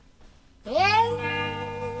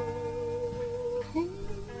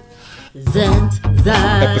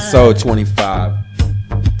Episode 25.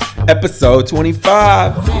 Episode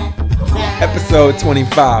 25. Episode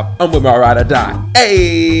 25. I'm with my ride or die.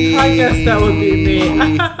 Hey! I guess that would be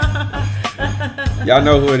me. Y'all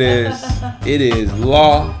know who it is. It is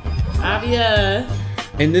Law. Avia.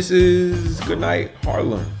 And this is Goodnight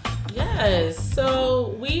Harlem. Yes.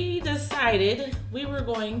 So we decided we were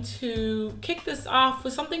going to kick this off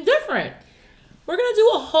with something different. We're going to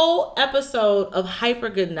do a whole episode of Hyper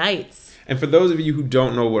Good Nights. And for those of you who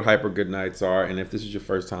don't know what Hyper Good Nights are, and if this is your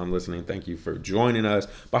first time listening, thank you for joining us.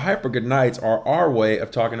 But Hyper Good Nights are our way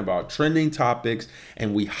of talking about trending topics,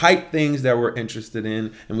 and we hype things that we're interested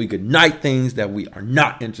in, and we good night things that we are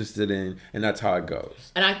not interested in, and that's how it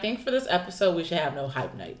goes. And I think for this episode, we should have no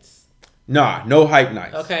hype nights. Nah, no hype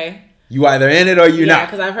nights. Okay? You either in it or you not. Yeah,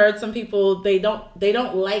 because I've heard some people, they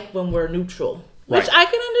don't like when we're neutral. Which Right. I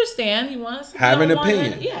can understand. You want to have an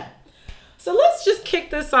opinion. Yeah. So let's just kick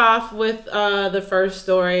this off with the first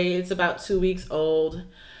story. It's about 2 weeks old.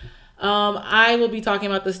 I will be talking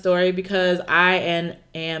about this story because I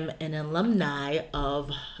am an alumni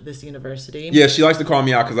of this university. Yeah, she likes to call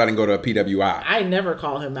me out because I didn't go to a PWI. I never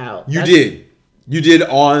call him out. You did. You did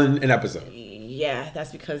on an episode. Yeah,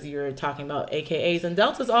 that's because you're talking about AKAs and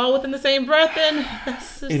deltas all within the same breath, and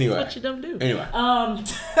that's just what you don't do. Anyway.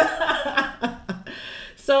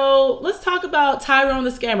 So let's talk about Tyrone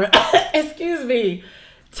the Scammer. Excuse me.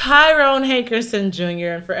 Tyrone Hankerson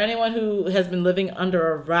Jr. And for anyone who has been living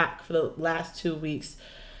under a rock for the last 2 weeks,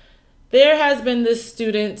 there has been this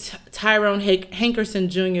student, Tyrone Hankerson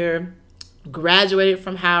Jr., graduated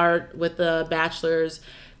from Howard with a bachelor's,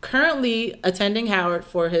 currently attending Howard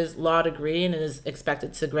for his law degree and is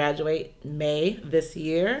expected to graduate May this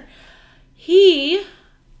year. He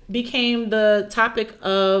became the topic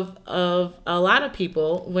of a lot of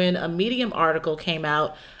people when a Medium article came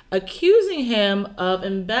out accusing him of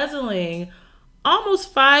embezzling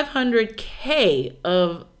almost $500K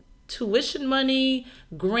of tuition money,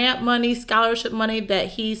 grant money, scholarship money that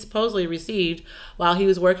he supposedly received while he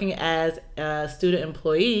was working as a student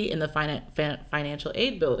employee in the financial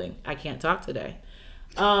aid building. I can't talk today.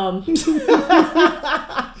 Damn,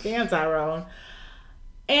 Tyrone.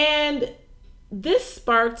 And this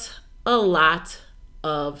sparked a lot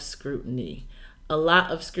of scrutiny. A lot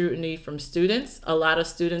of scrutiny from students. A lot of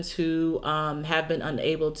students who have been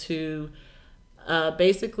unable to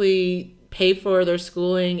basically pay for their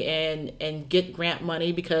schooling and get grant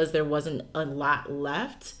money because there wasn't a lot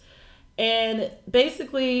left. And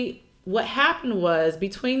basically what happened was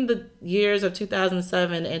between the years of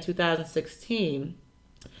 2007 and 2016,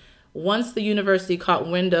 once the university caught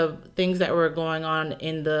wind of things that were going on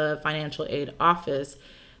in the financial aid office,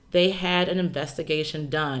 they had an investigation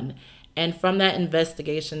done. And from that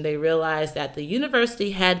investigation, they realized that the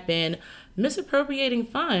university had been misappropriating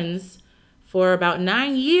funds for about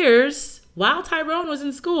 9 years while Tyrone was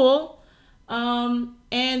in school.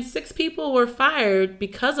 And 6 people were fired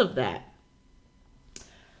because of that.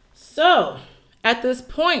 So at this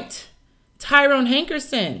point, Tyrone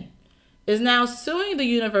Hankerson is now suing the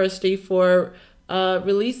university for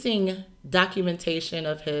releasing documentation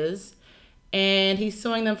of his, and he's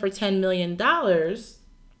suing them for $10 million.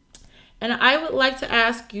 And I would like to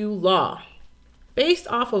ask you, Law, based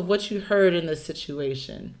off of what you heard in this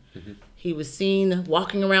situation, he was seen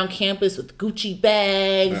walking around campus with Gucci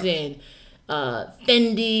bags and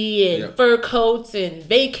Fendi and fur coats and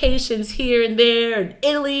vacations here and there and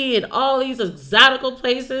Italy and all these exotical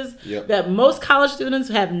places that most college students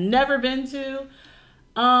have never been to.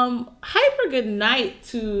 Hyper good night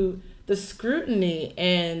to the scrutiny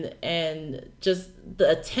and just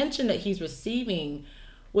the attention that he's receiving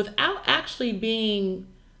without actually being,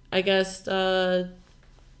 I guess,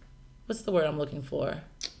 what's the word I'm looking for?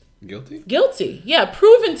 Guilty? Guilty. Yeah,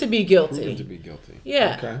 proven to be guilty. Proven to be guilty.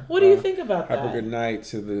 Yeah. Okay. What do you think about that? Hyper good night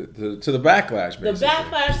to the backlash, basically. The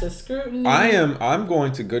backlash, the scrutiny. I'm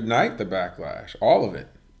going to good night the backlash. All of it.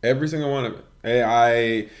 Every single one of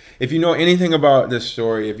it. If you know anything about this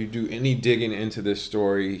story, if you do any digging into this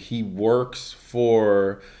story, he works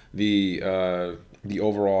for the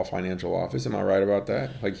overall financial office. Am I right about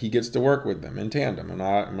that? Like, he gets to work with them in tandem. Am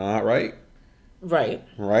I not right?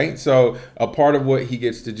 Right. So a part of what he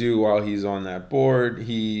gets to do while he's on that board,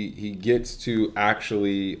 he gets to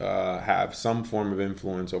actually have some form of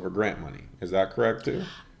influence over grant money. Is that correct too?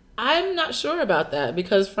 I'm not sure about that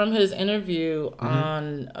because from his interview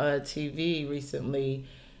on TV recently,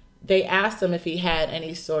 they asked him if he had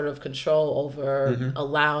any sort of control over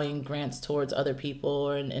allowing grants towards other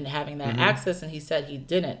people and having that access, and he said he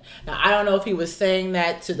didn't. Now, I don't know if he was saying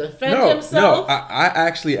that to defend himself. No, I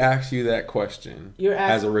actually asked you that question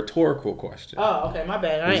as a rhetorical question. Oh, okay, my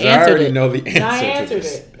bad. I already know the answer. I answered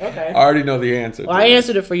it. Okay. I already know the answer. Well, I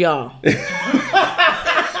answered it for y'all.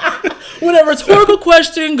 When a rhetorical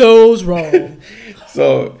question goes wrong.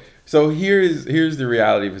 So here's the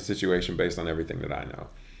reality of the situation based on everything that I know.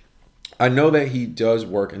 I know that he does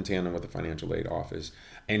work in tandem with the financial aid office.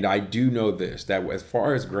 And I do know this, that as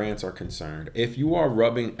far as grants are concerned, if you are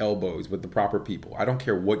rubbing elbows with the proper people, I don't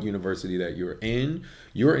care what university that you're in,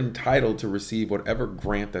 you're entitled to receive whatever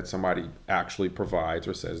grant that somebody actually provides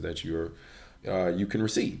or says that you can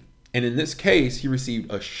receive. And in this case, he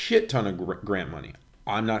received a shit ton of grant money.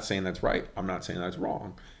 I'm not saying that's right. I'm not saying that's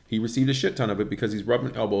wrong. He received a shit ton of it because he's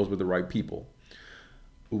rubbing elbows with the right people.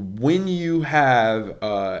 When you have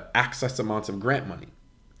excess amounts of grant money,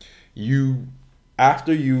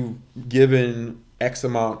 after you've given X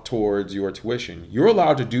amount towards your tuition, you're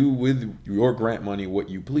allowed to do with your grant money what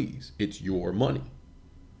you please. It's your money.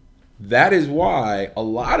 That is why a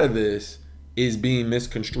lot of this is being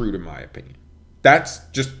misconstrued, in my opinion. That's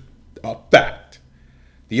just a fact.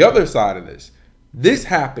 The other side of this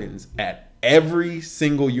happens at every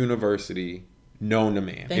single university known to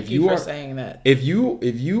man. Thank you for saying that. If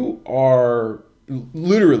you are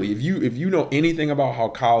literally, if you know anything about how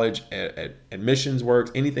college admissions works,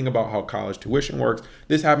 anything about how college tuition works,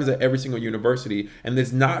 this happens at every single university, and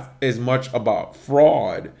it's not as much about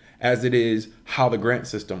fraud as it is how the grant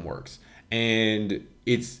system works. And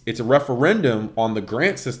it's a referendum on the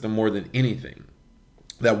grant system more than anything,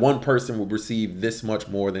 that one person will receive this much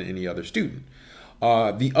more than any other student.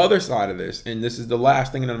 The other side of this, and this is the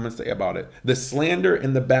last thing that I'm going to say about it, the slander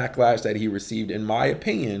and the backlash that he received, in my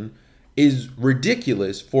opinion, is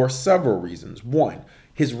ridiculous for several reasons. One,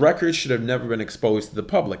 his records should have never been exposed to the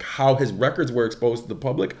public. How his records were exposed to the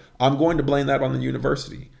public, I'm going to blame that on the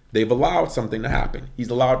university. They've allowed something to happen. He's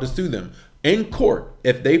allowed to sue them in court.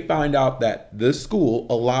 If they find out that the school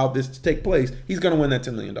allowed this to take place, he's going to win that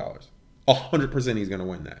 $10 million. 100% he's going to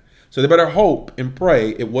win that. So they better hope and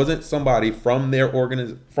pray it wasn't somebody from their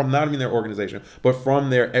from not even their organization, but from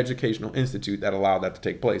their educational institute that allowed that to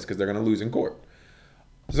take place, because they're going to lose in court.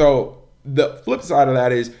 So the flip side of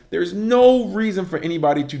that is there's no reason for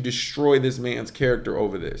anybody to destroy this man's character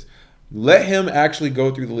over this. Let him actually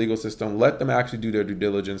go through the legal system. Let them actually do their due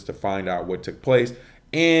diligence to find out what took place.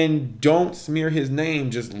 And don't smear his name.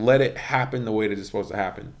 Just let it happen the way that it's supposed to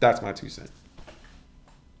happen. That's my 2 cents.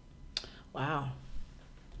 Wow.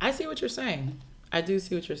 I see what you're saying. I do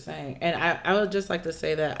see what you're saying. And I would just like to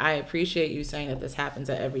say that I appreciate you saying that this happens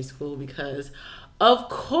at every school, because, of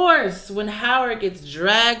course, when Howard gets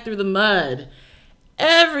dragged through the mud,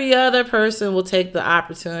 every other person will take the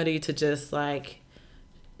opportunity to just,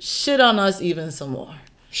 shit on us even some more.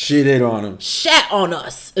 Shit it on him. Shat on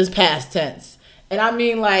us is past tense. And I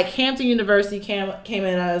mean, Hampton University came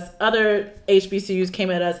at us, other HBCUs came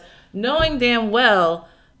at us, knowing damn well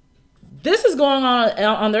this is going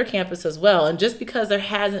on their campus as well. And just because there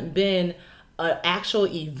hasn't been an actual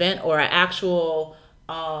event or an actual,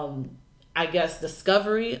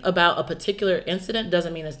 discovery about a particular incident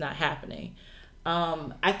doesn't mean it's not happening.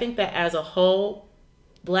 I think that as a whole,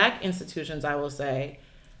 Black institutions, I will say,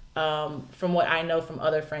 from what I know from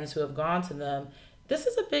other friends who have gone to them, this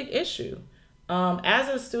is a big issue. As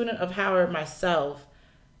a student of Howard myself,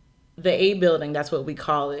 the A building, that's what we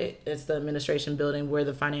call it. It's the administration building where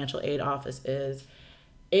the financial aid office is.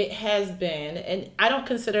 It has been, and I don't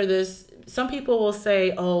consider this, some people will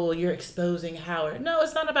say, oh, you're exposing Howard. No,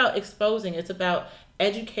 it's not about exposing. It's about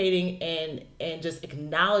educating and just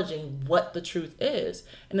acknowledging what the truth is.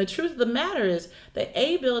 And the truth of the matter is the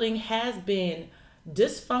A building has been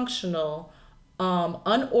dysfunctional,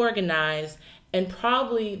 unorganized, and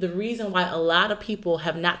probably the reason why a lot of people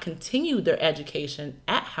have not continued their education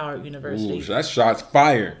at Howard University. Ooh, that's shots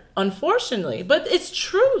fired. Unfortunately. But it's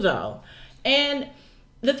true, though. And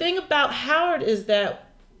the thing about Howard is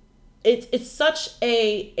that it's such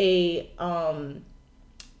a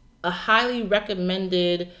highly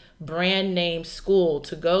recommended brand name school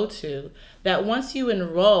to go to that once you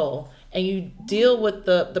enroll and you deal with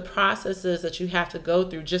the processes that you have to go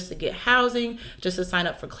through just to get housing, just to sign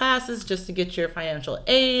up for classes, just to get your financial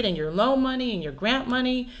aid and your loan money and your grant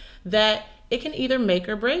money, that it can either make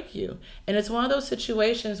or break you. And it's one of those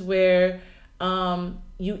situations where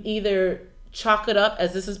you either chalk it up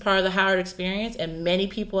as this is part of the Howard experience and many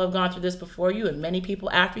people have gone through this before you and many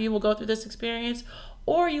people after you will go through this experience,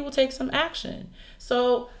 or you will take some action.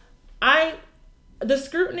 So the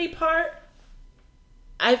scrutiny part,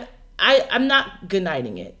 I'm not good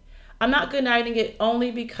nighting it. I'm not good nighting it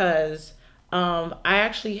only because I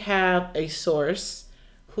actually have a source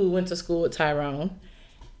who went to school with Tyrone,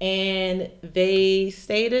 and they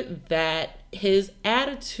stated that his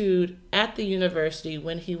attitude at the university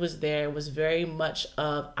when he was there was very much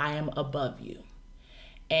of I am above you.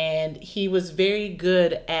 And he was very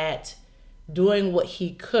good at doing what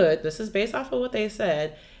he could. This is based off of what they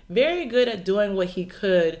said. Very good at doing what he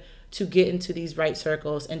could to get into these right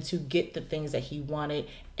circles and to get the things that he wanted.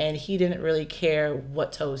 And he didn't really care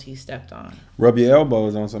what toes he stepped on. Rub your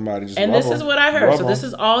elbows on somebody. Just and this is what I heard. Rub so this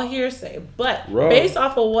is all hearsay. But based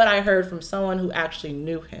off of what I heard from someone who actually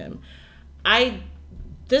knew him,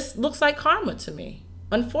 this looks like karma to me.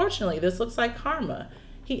 Unfortunately, this looks like karma.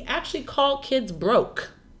 He actually called kids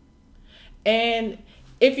broke. And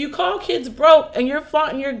if you call kids broke and you're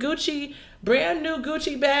flaunting your Gucci, brand new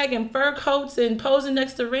Gucci bag and fur coats and posing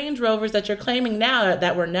next to Range Rovers that you're claiming now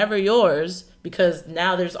that were never yours because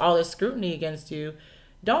now there's all this scrutiny against you,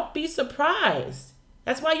 don't be surprised.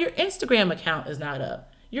 That's why your Instagram account is not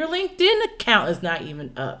up. Your LinkedIn account is not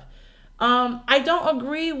even up. I don't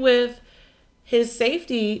agree with his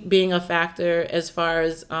safety being a factor as far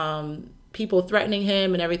as people threatening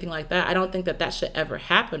him and everything like that. I don't think that should ever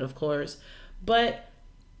happen, of course. But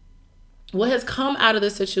what has come out of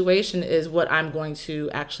this situation is what I'm going to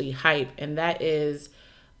actually hype, and that is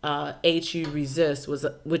HU Resist,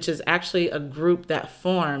 which is actually a group that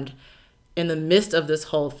formed in the midst of this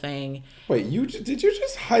whole thing. Wait, did you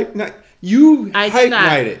just hype night? You hype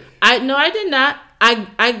nighted. I did not.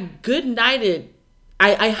 I good nighted.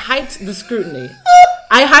 I hyped the scrutiny.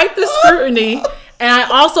 I hyped the scrutiny. And I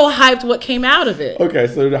also hyped what came out of it. Okay,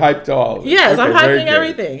 so you hyped all of it. Yes, okay, I'm hyping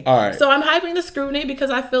everything. All right. So I'm hyping the scrutiny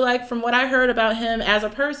because I feel like from what I heard about him as a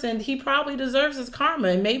person, he probably deserves his karma.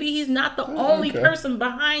 And maybe he's not the only person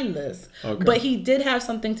behind this. Okay. But he did have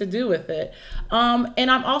something to do with it.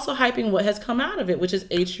 And I'm also hyping what has come out of it, which is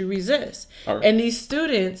HU Resist. Right. And these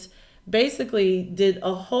students basically did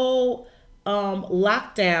a whole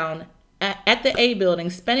lockdown at the A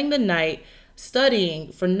building, spending the night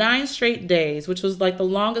studying for 9 straight days, which was like the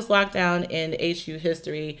longest lockdown in HU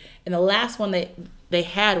history. And the last one they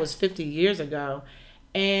had was 50 years ago.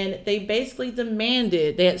 And they basically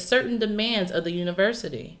they had certain demands of the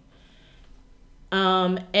university.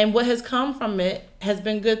 And what has come from it has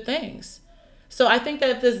been good things. So I think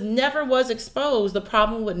that if this never was exposed, the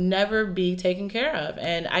problem would never be taken care of.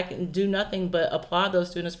 And I can do nothing but applaud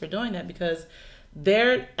those students for doing that because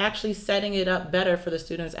they're actually setting it up better for the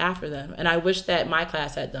students after them. And I wish that my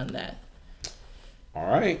class had done that. All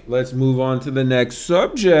right, let's move on to the next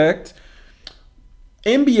subject.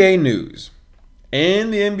 NBA news.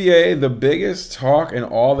 In the NBA, the biggest talk in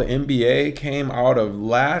all the NBA came out of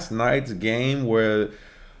last night's game where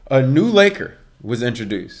a new Laker was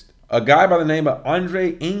introduced. A guy by the name of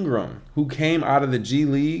Andre Ingram, who came out of the G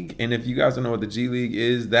League. And if you guys don't know what the G League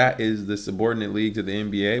is, that is the subordinate league to the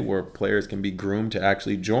NBA where players can be groomed to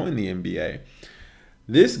actually join the NBA.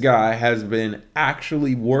 This guy has been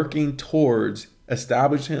actually working towards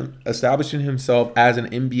establishing himself as an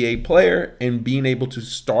NBA player and being able to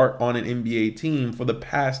start on an NBA team for the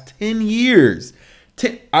past 10 years.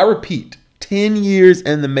 I repeat, 10 years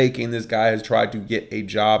in the making, this guy has tried to get a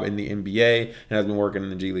job in the NBA and has been working in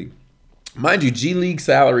the G League. Mind you, G League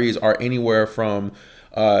salaries are anywhere from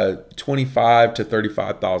 $25,000 to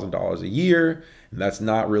 $35,000 a year, and that's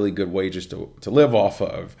not really good wages to live off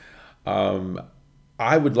of.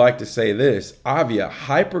 I would like to say this, Avia,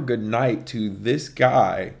 hyper good night to this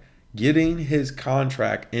guy getting his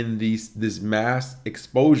contract in this mass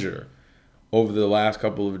exposure over the last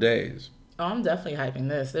couple of days. Oh, I'm definitely hyping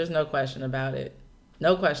this. There's no question about it.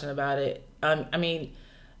 No question about it. I mean,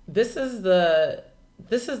 this is the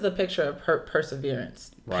picture of perseverance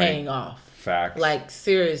paying off. Facts. Like,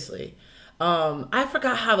 seriously. I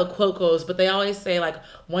forgot how the quote goes, but they always say, like,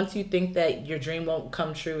 once you think that your dream won't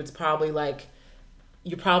come true, it's probably like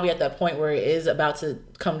you're probably at that point where it is about to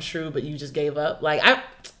come true, but you just gave up. Like, I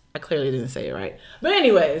clearly didn't say it right. But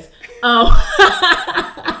anyways, Law's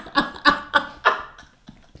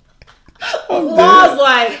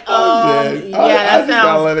like, that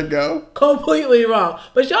sounds let it go. Completely wrong.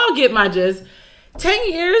 But y'all get my gist.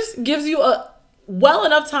 10 years gives you well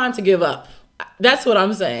enough time to give up. That's what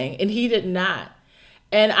I'm saying. And he did not.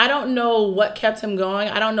 And I don't know what kept him going.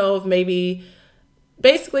 I don't know if maybe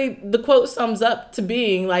basically the quote sums up to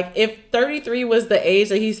being like, if 33 was the age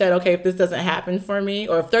that he said, okay, if this doesn't happen for me,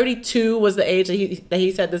 or if 32 was the age that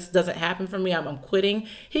he said this doesn't happen for me, I'm quitting,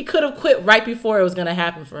 he could have quit right before it was going to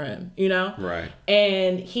happen for him, you know? Right.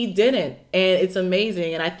 And he didn't. And it's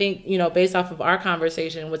amazing. And I think, you know, based off of our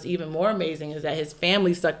conversation, what's even more amazing is that his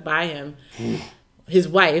family stuck by him. His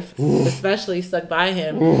wife especially stuck by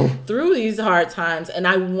him through these hard times. And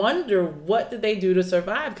I wonder, what did they do to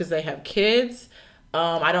survive? Because they have kids.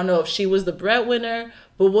 I don't know if she was the breadwinner,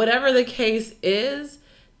 but whatever the case is,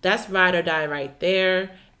 that's ride or die right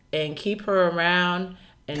there. And keep her around,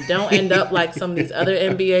 and don't end up like some of these other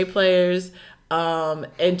NBA players.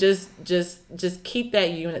 And just keep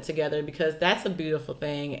that unit together, because that's a beautiful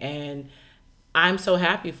thing. And I'm so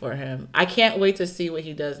happy for him. I can't wait to see what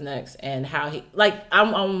he does next, and how he, like, I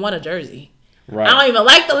want a jersey. Right. I don't even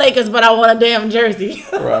like the Lakers, but I want a damn jersey.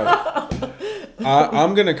 Right.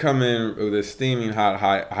 I'm going to come in with a steaming hot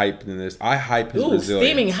hype in this. I hype his resilience.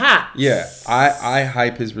 Steaming hot. Yeah. I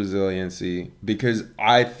hype his resiliency, because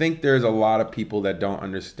I think there's a lot of people that don't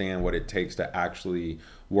understand what it takes to actually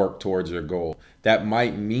work towards your goal. That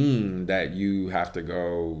might mean that you have to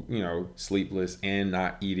go, you know, sleepless and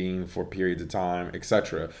not eating for periods of time,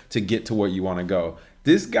 etc., to get to where you want to go.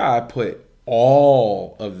 This guy put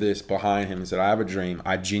all of this behind him and said, I have a dream.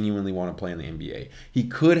 I genuinely want to play in the NBA. He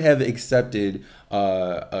could have accepted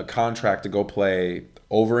a contract to go play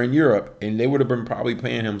over in Europe, and they would have been probably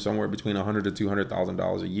paying him somewhere between $100,000 to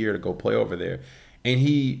 $200,000 a year to go play over there. And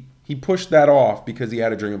he pushed that off because he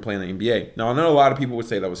had a dream of playing in the NBA. Now, I know a lot of people would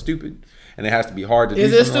say that was stupid, and it has to be hard to do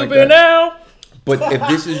something like that. Is it stupid now? But if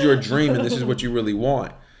this is your dream and this is what you really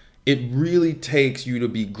want, it really takes you to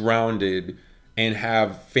be grounded and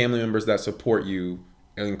have family members that support you,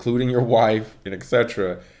 including your wife and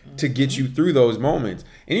etc., to get you through those moments.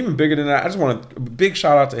 And even bigger than that, I just want a big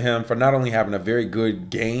shout out to him for not only having a very good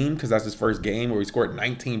game, because that's his first game where he scored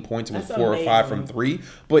 19 points and was 4 or 5 from 3,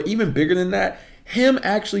 but even bigger than that, him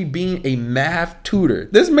actually being a math tutor.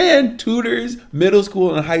 This man tutors middle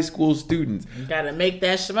school and high school students. You gotta make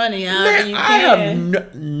that money out. I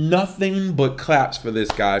have nothing but claps for this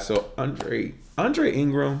guy. So Andre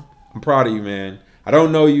Ingram, I'm proud of you, man. I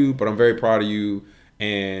don't know you, but I'm very proud of you,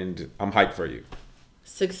 and I'm hyped for you.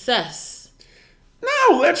 Success.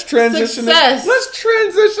 Now let's transition. Let's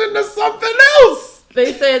transition to something else.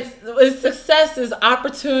 They said success is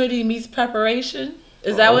opportunity meets preparation.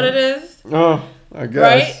 Is that what it is? Oh, I guess.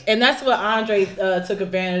 Right? And that's what Andre took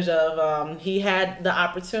advantage of. He had the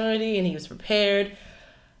opportunity and he was prepared.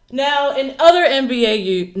 Now, in other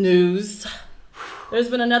NBA news, there's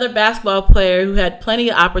been another basketball player who had plenty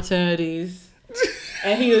of opportunities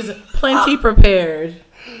and he was plenty prepared.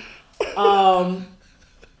 And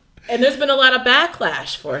there's been a lot of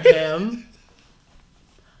backlash for him.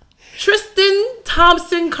 Tristan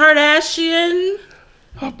Thompson Kardashian,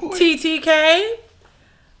 TTK.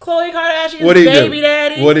 Khloe Kardashian's baby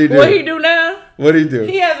daddy. What he do now? What he do?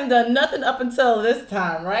 He hasn't done nothing up until this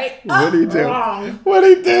time, right? What he do? Wrong. What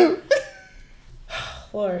he do?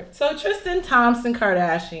 Lord. So Tristan Thompson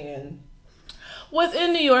Kardashian was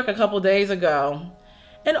in New York a couple days ago,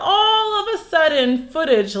 and all of a sudden,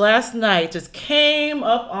 footage last night just came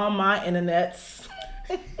up on my internets.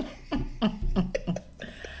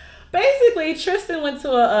 Basically, Tristan went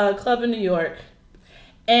to a club in New York,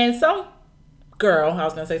 and some girl, I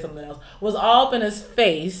was going to say something else, was all up in his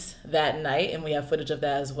face that night, and we have footage of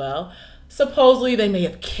that as well. Supposedly, they may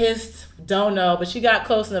have kissed, don't know, but she got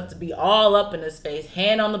close enough to be all up in his face,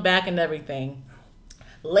 hand on the back and everything.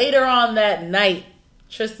 Later on that night,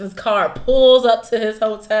 Tristan's car pulls up to his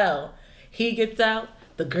hotel. He gets out,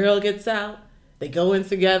 the girl gets out, they go in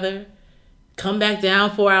together, come back down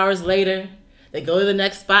 4 hours later. They go to the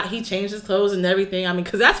next spot. He changes clothes and everything. I mean,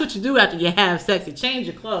 because that's what you do after you have sex. You change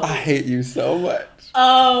your clothes. I hate you so much.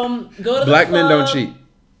 Go to Black the club. men don't cheat.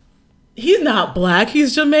 He's not black.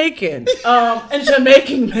 He's Jamaican. And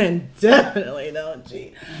Jamaican men definitely don't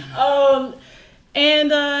cheat. So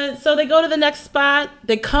they go to the next spot.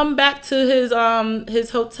 They come back to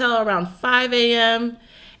his hotel around 5 a.m.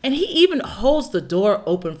 And he even holds the door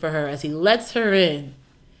open for her as he lets her in.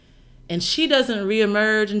 And she doesn't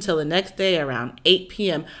reemerge until the next day around 8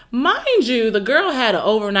 p.m. Mind you, the girl had an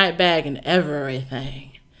overnight bag and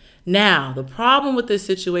everything. Now, the problem with this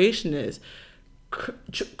situation is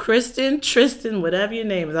Tristan, whatever your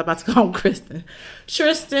name is, I'm about to call him Kristen.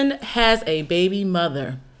 Tristan has a baby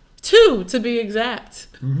mother. 2, to be exact.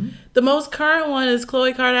 Mm-hmm. The most current one is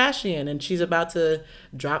Khloe Kardashian, and she's about to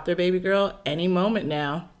drop their baby girl any moment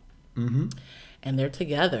now. Mm-hmm. And they're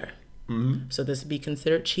together. Mm-hmm. So this would be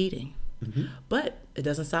considered cheating. Mm-hmm. But it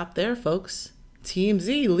doesn't stop there, folks.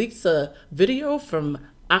 TMZ leaks a video from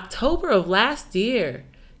October of last year,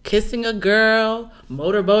 kissing a girl,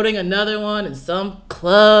 motorboating another one in some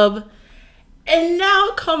club. And now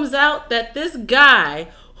it comes out that this guy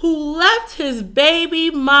who left his baby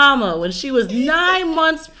mama when she was 9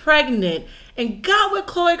 months pregnant and got with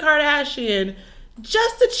Khloe Kardashian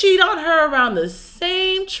just to cheat on her around the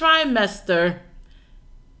same trimester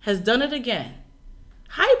has done it again.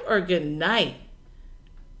 Hype or good night?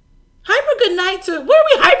 Hype or good night to... Where are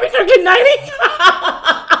we hyping or good nighting?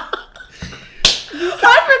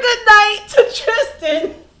 Hype or good night to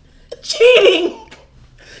Tristan cheating.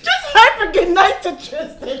 Just hype or good night to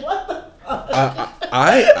Tristan. What the fuck?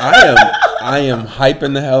 I am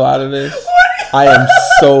hyping the hell out of this. I am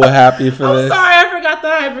so happy for this. I'm sorry, I forgot the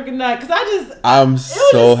hype or good night because I'm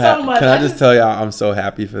so happy. Can I just tell y'all I'm so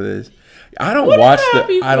happy for this? I don't watch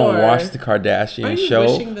the Kardashian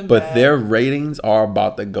show, but their ratings are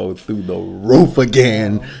about to go through the roof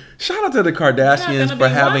again. Shout out to the Kardashians for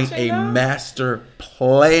having a master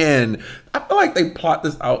plan. I feel like they plot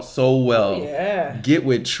this out so well. Yeah. Get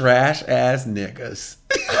with trash ass niggas.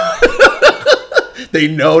 They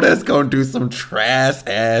know that's gonna do some trash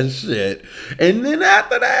ass shit. And then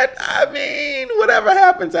after that, I mean, whatever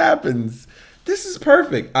happens, happens. This is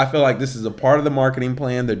perfect. I feel like this is a part of the marketing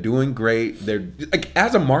plan. They're doing great. They're like,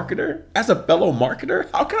 as a marketer, as a fellow marketer,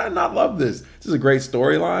 how can I not love this? This is a great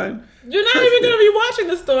storyline. You're not even going to be watching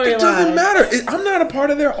the storyline. It doesn't matter. I'm not a part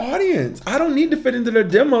of their audience. I don't need to fit into their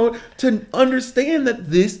demo to understand that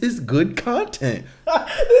this is good content.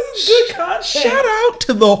 This is good content. Shout out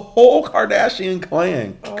to the whole Kardashian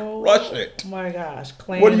clan. Crush it. Oh my gosh.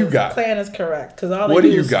 What do you got? Clan is correct. Because all they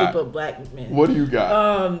do is scoop up black men. What do you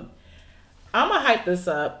got? I'm going to hype this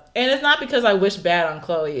up. And it's not because I wish bad on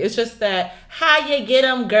Khloe. It's just that how you get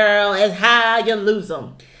them, girl, is how you lose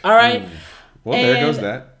them. All right? Well, there goes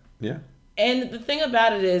that. Yeah. And the thing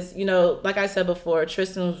about it is, you know, like I said before,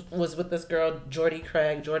 Tristan was with this girl, Jordan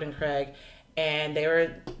Craig, and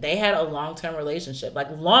they had a long-term relationship,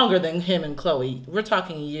 like longer than him and Khloe. We're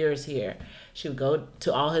talking years here. She would go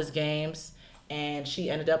to all his games, and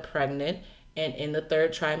she ended up pregnant. And in the 3rd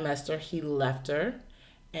trimester, he left her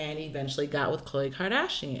and eventually got with Khloe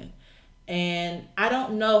Kardashian. And I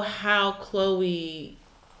don't know how Khloe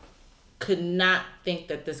could not think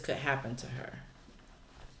that this could happen to her.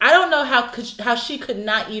 I don't know how she could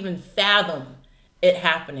not even fathom it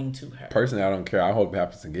happening to her. Personally, I don't care. I hope it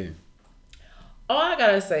happens again. All I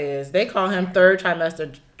gotta say is they call him 3rd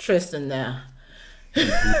trimester Tristan now.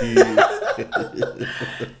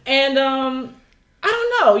 And I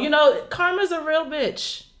don't know. You know, karma's a real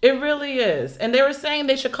bitch. It really is. And they were saying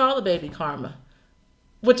they should call the baby Karma,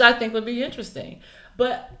 which I think would be interesting.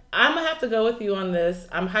 But I'm gonna have to go with you on this.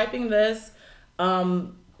 I'm hyping this.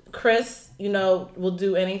 Kris, you know, will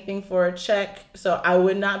do anything for a check. So I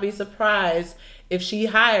would not be surprised if she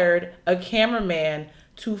hired a cameraman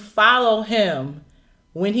to follow him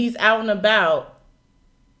when he's out and about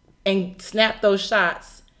and snap those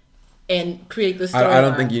shots and create the story. I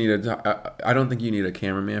don't think you need I don't think you need a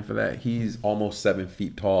cameraman for that. He's almost 7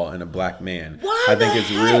 feet tall and a black man. I think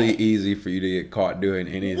it's really easy for you to get caught doing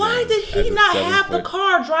anything. Why did he not have the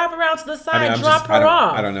car drive around to the side, drop her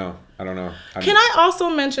off? I don't know. Can I also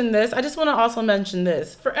mention this? I just want to also mention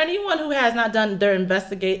this. For anyone who has not done their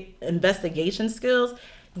investigation skills,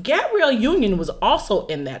 Gabrielle Union was also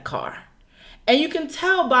in that car. And you can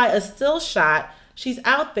tell by a still shot, she's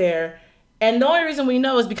out there. And the only reason we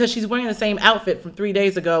know is because she's wearing the same outfit from 3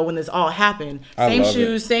 days ago when this all happened. Same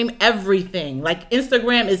shoes, same everything. Like,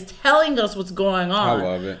 Instagram is telling us what's going on. I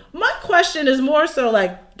love it. My question is more so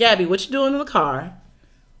like, Gabby, what you doing in the car?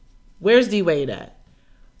 Where's D-Wade at?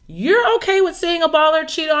 You're okay with seeing a baller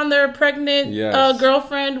cheat on their pregnant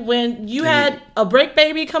girlfriend when you had a break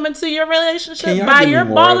baby come into your relationship by your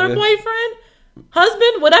baller boyfriend,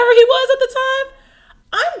 husband, whatever he was at the time?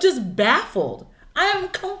 I'm just baffled. I am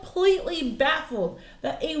completely baffled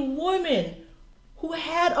that a woman who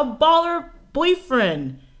had a baller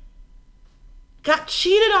boyfriend got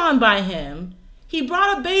cheated on by him. He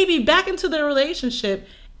brought a baby back into the relationship,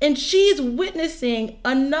 and she's witnessing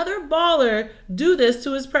another baller do this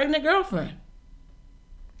to his pregnant girlfriend.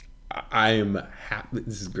 I am happy.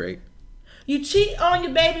 This is great. You cheat on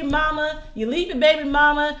your baby mama. You leave your baby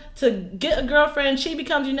mama to get a girlfriend. She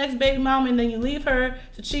becomes your next baby mama, and then you leave her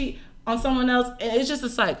to cheat on someone else. And it's just a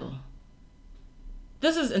cycle.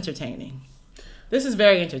 This is entertaining. This is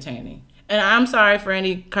very entertaining. And I'm sorry for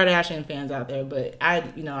any Kardashian fans out there, but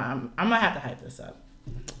I'm gonna have to hype this up.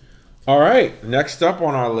 All right, next up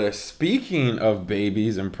on our list, speaking of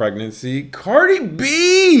babies and pregnancy, Cardi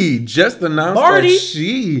B just announced that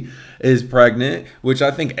she is pregnant, which I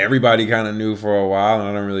think everybody kind of knew for a while, and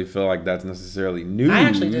I don't really feel like that's necessarily news. I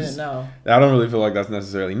actually didn't know. I don't really feel like that's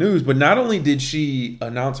necessarily news. But not only did she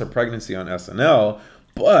announce her pregnancy on SNL,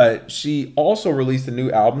 but she also released a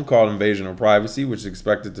new album called Invasion of Privacy, which is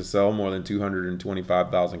expected to sell more than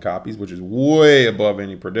 225,000 copies, which is way above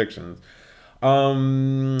any predictions.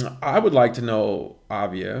 I would like to know,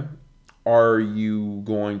 Avia, are you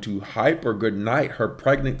going to hype or good night her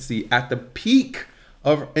pregnancy at the peak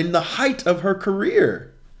in the height of her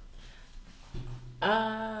career?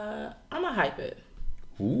 I'm gonna hype it.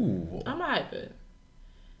 Ooh. I'm gonna hype it.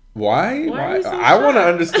 Why? Are you so I want to shocked?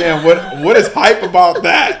 understand what is hype about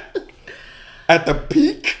that. At the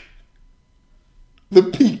peak? The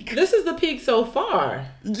peak. This is the peak so far.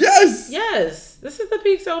 Yes. Yes, this is the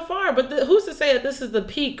peak so far. But who's to say that this is the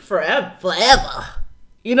peak forever? Forever.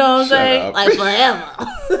 You know what I'm Shut saying? up. Like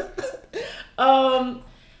forever.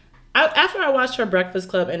 After I watched her Breakfast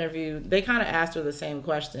Club interview, they kind of asked her the same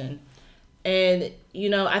question. And,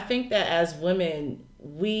 I think that as women,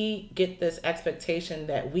 we get this expectation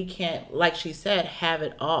that we can't, like she said, have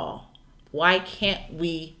it all. Why can't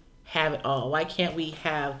we have it all? Why can't we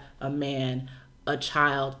have a man, a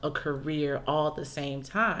child, a career all at the same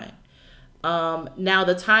time? Now,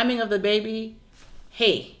 the timing of the baby,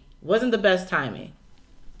 wasn't the best timing.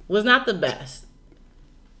 Was not the best.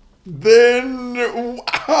 Then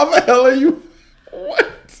how the hell are you?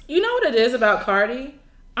 What? You know what it is about Cardi?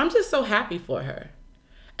 I'm just so happy for her.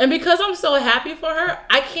 And because I'm so happy for her,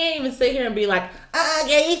 I can't even sit here and be like,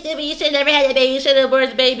 you should never had a baby, you should have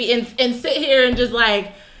birthed a baby, and sit here and just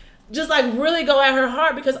really go at her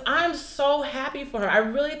heart, because I'm so happy for her. I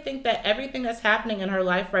really think that everything that's happening in her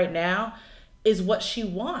life right now is what she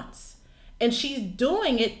wants. And she's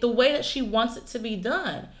doing it the way that she wants it to be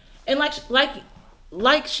done. And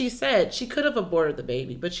like she said, she could have aborted the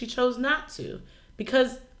baby, but she chose not to,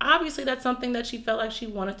 because obviously that's something that she felt like she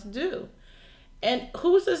wanted to do. And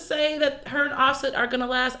who's to say that her and Offset are going to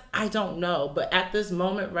last? I don't know. But at this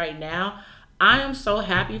moment right now, I am so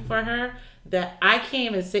happy for her that I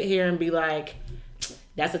can't even sit here and be like,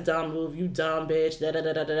 that's a dumb move, you dumb bitch, da da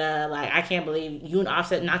da da da. Like, I can't believe you and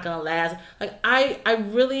Offset not going to last. Like, I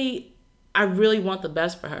really want the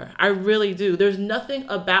best for her. I really do. There's nothing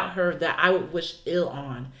about her that I would wish ill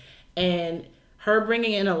on. And her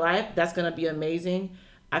bringing in a life, that's going to be amazing.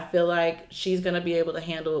 I feel like she's going to be able to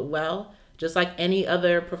handle it well. Just like any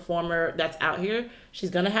other performer that's out here, she's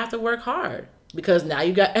going to have to work hard, because now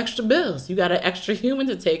you got extra bills. You got an extra human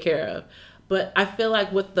to take care of. But I feel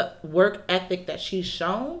like with the work ethic that she's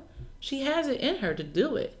shown, she has it in her to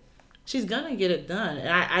do it. She's going to get it done. And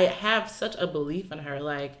I have such a belief in her.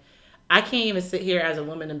 Like, I can't even sit here as a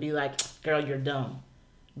woman and be like, girl, you're dumb.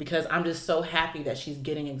 Because I'm just so happy that she's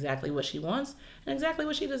getting exactly what she wants and exactly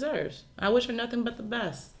what she deserves. I wish her nothing but the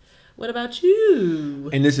best. What about you?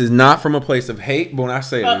 And this is not from a place of hate, but when I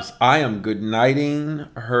say this, I am good nighting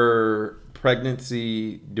her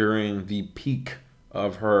pregnancy during the peak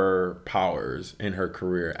of her powers in her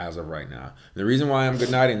career as of right now. The reason why I'm good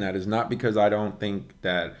nighting that is not because I don't think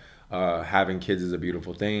that having kids is a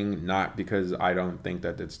beautiful thing, not because I don't think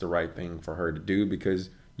that it's the right thing for her to do, because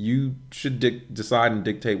you should decide and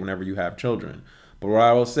dictate whenever you have children. But what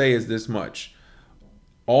I will say is this much.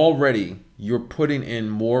 Already, you're putting in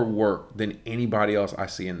more work than anybody else I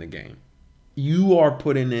see in the game. You are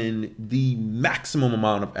putting in the maximum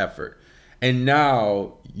amount of effort. And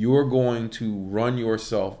now you're going to run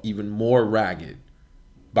yourself even more ragged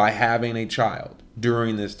by having a child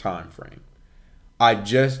during this time frame. I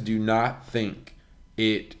just do not think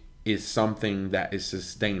it is something that is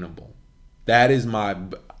sustainable.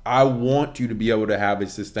 I want you to be able to have a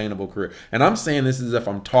sustainable career. And I'm saying this as if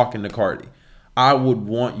I'm talking to Cardi. I would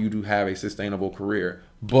want you to have a sustainable career,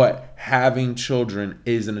 but having children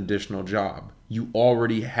is an additional job. You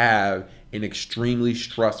already have an extremely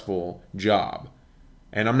stressful job.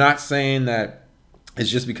 And I'm not saying that it's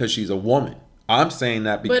just because she's a woman. I'm saying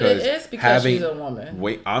that because, but it is because she's a woman.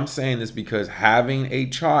 Wait, I'm saying this because having a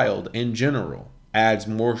child in general adds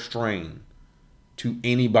more strain to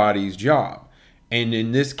anybody's job. And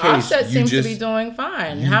in this case, Offset seems to be doing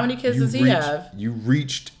fine. How many kids does he have? You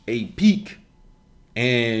reached a peak,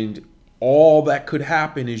 and all that could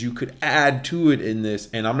happen is you could add to it in this.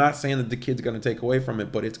 And I'm not saying that the kid's going to take away from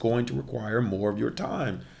it, but it's going to require more of your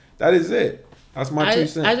time. That is it. That's my 2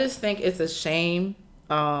 cents. I just think it's a shame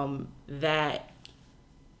that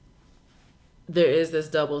there is this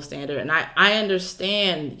double standard. And I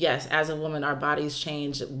understand, yes, as a woman, our bodies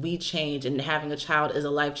change, we change, and having a child is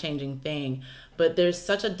a life-changing thing. but there's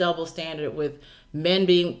such a double standard with men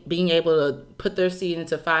being able to put their seed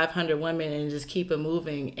into 500 women and just keep it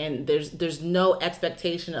moving, and there's no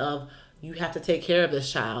expectation of you have to take care of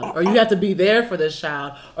this child, or you have to be there for this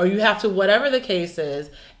child, or you have to, whatever the case is.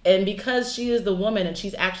 And because she is the woman and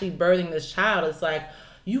she's actually birthing this child, it's like,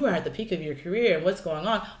 you are at the peak of your career, and what's going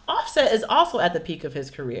on? Offset is also at the peak of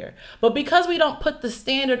his career. But because we don't put the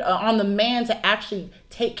standard on the man to actually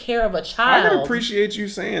take care of a child. I can appreciate you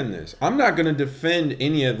saying this. I'm not going to defend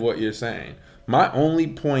any of what you're saying. My only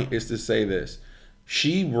point is to say this.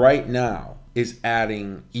 She right now is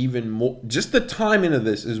adding even more. Just the timing of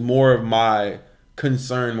this is more of my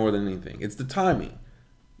concern more than anything. It's the timing.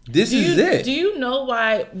 This is it. Do you know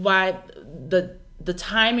why the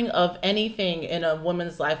timing of anything in a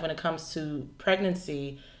woman's life when it comes to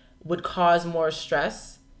pregnancy would cause more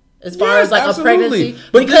stress? As far as like absolutely. A pregnancy,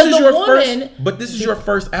 but because this is your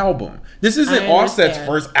first album. This isn't Offset's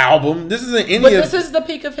first album. This isn't any. But this is the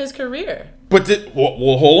peak of his career. But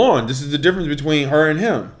well, hold on. This is the difference between her and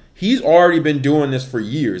him. He's already been doing this for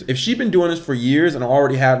years. If she'd been doing this for years and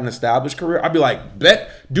already had an established career, I'd be like,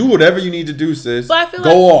 do whatever you need to do, sis. But I feel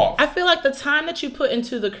off. I feel like the time that you put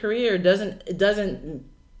into the career doesn't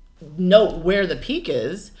note where the peak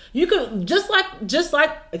is. You could just like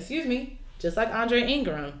Andre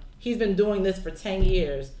Ingram. He's been doing this for 10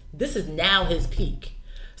 years. This is now his peak.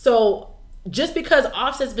 So just because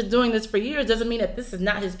Offset's been doing this for years doesn't mean that this is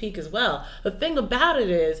not his peak as well. The thing about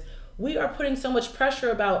it is, we are putting so much pressure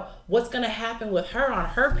about what's going to happen with her on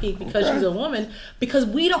her peak because she's a woman, because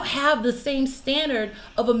we don't have the same standard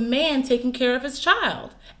of a man taking care of his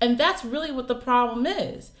child. And that's really what the problem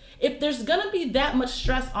is. If there's going to be that much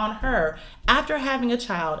stress on her after having a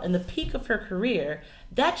child and the peak of her career,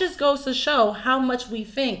 that just goes to show how much we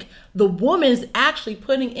think the woman's actually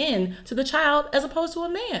putting in to the child as opposed to a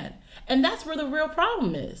man. And that's where the real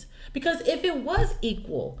problem is. Because if it was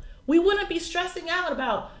equal, we wouldn't be stressing out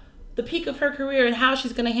about the peak of her career and how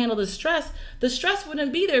she's going to handle the stress. The stress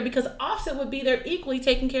wouldn't be there because Offset would be there equally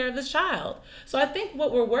taking care of this child. So I think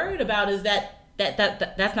what we're worried about is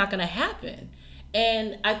that's not going to happen.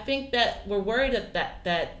 And I think that we're worried that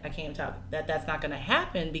that's not going to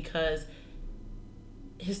happen because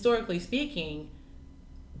historically speaking,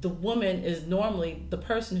 the woman is normally the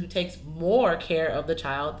person who takes more care of the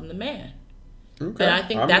child than the man. Okay. And I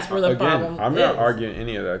think that's where the problem is. I'm not arguing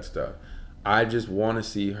any of that stuff. I just want to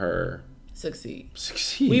see her succeed.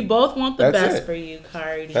 We both want the best for you,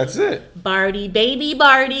 Cardi. That's it. Barty, baby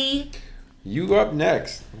Barty. You up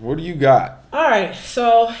next. What do you got? All right.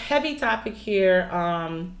 So, heavy topic here.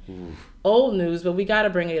 Old news, but we got to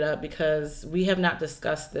bring it up because we have not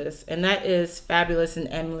discussed this. And that is Fabolous and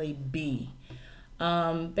Emily B.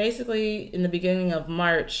 Basically, in the beginning of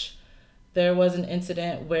March, there was an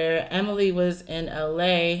incident where Emily was in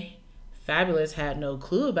LA. Fabolous had no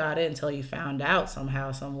clue about it until he found out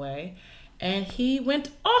somehow, some way. And he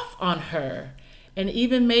went off on her and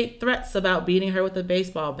even made threats about beating her with a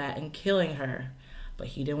baseball bat and killing her. But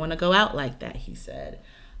he didn't want to go out like that, he said.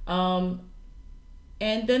 And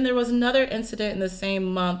then there was another incident in the same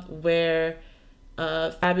month where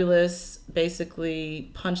Fabolous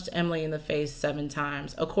basically punched Emily in the face 7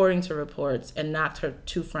 times, according to reports, and knocked her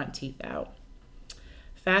 2 front teeth out.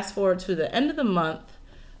 Fast forward to the end of the month.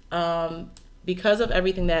 Because of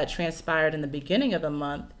everything that transpired in the beginning of the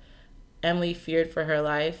month, Emily feared for her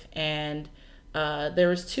life, and there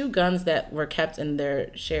was 2 guns that were kept in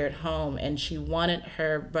their shared home, and she wanted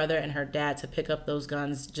her brother and her dad to pick up those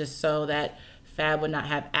guns just so that Fab would not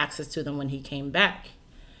have access to them when he came back.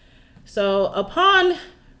 So upon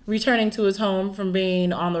returning to his home from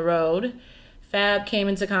being on the road, Fab came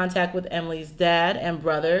into contact with Emily's dad and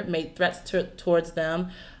brother, made threats towards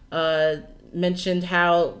them, mentioned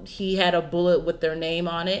how he had a bullet with their name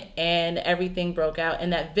on it, and everything broke out.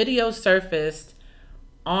 And that video surfaced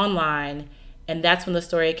online, and that's when the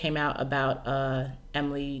story came out about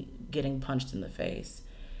Emily getting punched in the face.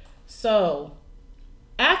 So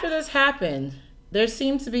after this happened, there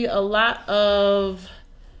seemed to be a lot of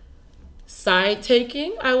side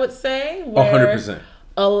taking, I would say, where 100%.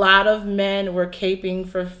 A lot of men were caping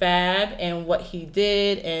for Fab and what he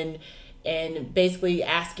did, and basically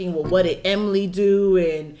asking, well, what did Emily do?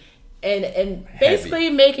 And basically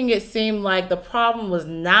making it seem like the problem was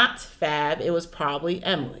not Fab, it was probably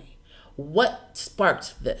Emily. What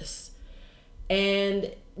sparked this?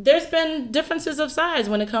 And there's been differences of sides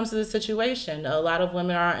when it comes to this situation. A lot of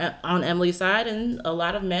women are on Emily's side, and a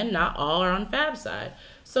lot of men, not all, are on Fab's side.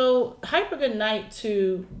 So hyper good night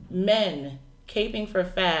to men caping for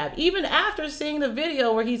Fab, even after seeing the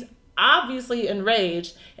video where he's obviously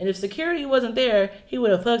enraged, and if security wasn't there, he would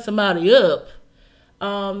have fucked somebody up.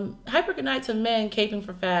 Hyper good night to men caping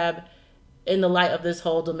for Fab in the light of this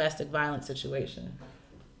whole domestic violence situation.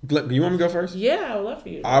 Do you want me to go first? Yeah, I would love for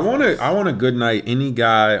you. I want to good night any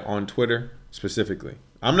guy on Twitter specifically.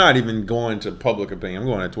 I'm not even going to public opinion. I'm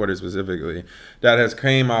going to Twitter specifically that has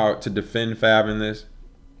came out to defend Fab in this.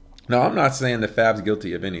 Now, I'm not saying that Fab's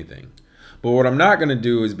guilty of anything. But what I'm not going to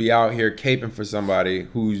do is be out here caping for somebody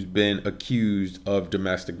who's been accused of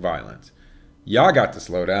domestic violence. Y'all got to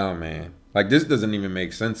slow down, man. Like, this doesn't even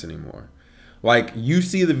make sense anymore. Like, you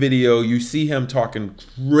see the video, you see him talking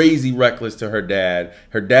crazy reckless to her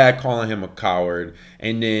dad calling him a coward,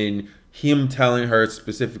 and then him telling her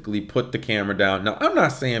specifically, put the camera down. Now, I'm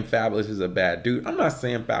not saying Fabulous is a bad dude. I'm not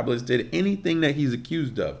saying Fabulous did anything that he's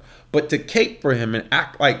accused of. But to cape for him and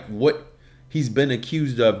act like what he's been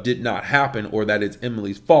accused of did not happen or that it's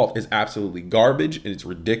Emily's fault is absolutely garbage and it's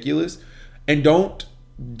ridiculous. And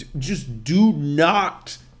just do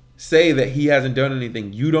not say that he hasn't done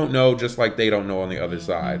anything. You don't know, just like they don't know on the other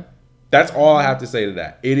side. That's all I have to say to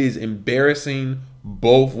that. It is embarrassing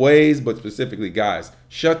both ways, but specifically, guys,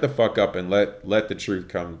 shut the fuck up and let the truth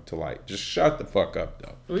come to light. Just shut the fuck up,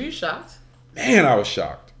 though. Were you shocked? Man, I was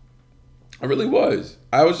shocked. I really was.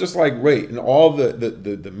 I was just like, wait, and all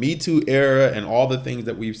the Me Too era and all the things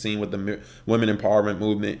that we've seen with the women empowerment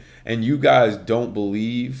movement, and you guys don't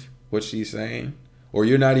believe what she's saying? Or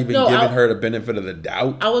you're not even giving her the benefit of the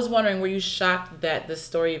doubt? I was wondering, were you shocked that this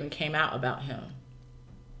story even came out about him?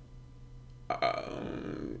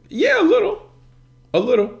 Yeah, a little.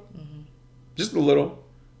 Mm-hmm. Just a little.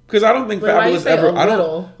 Because I don't think Fabulous ever...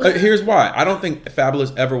 here's why. I don't think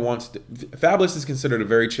Fabulous ever wants to... Fabulous is considered a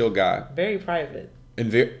very chill guy. Very private.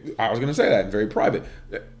 And I was going to say that. Very private.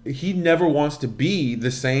 He never wants to be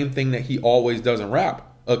the same thing that he always does in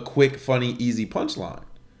rap. A quick, funny, easy punchline.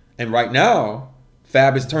 And right now...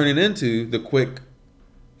 Fab is turning into the quick,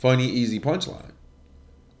 funny, easy punchline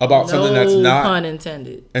about something that's not pun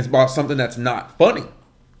intended. It's about something that's not funny.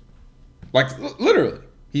 Like literally,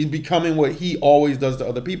 he's becoming what he always does to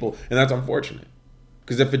other people, and that's unfortunate.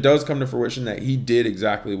 Because if it does come to fruition that he did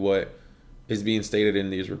exactly what is being stated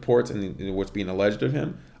in these reports and what's being alleged of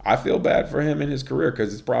him, I feel bad for him in his career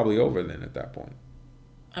because it's probably over then at that point.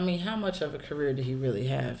 I mean, how much of a career did he really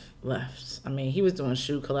have left? I mean, he was doing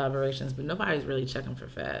shoe collaborations, but nobody's really checking for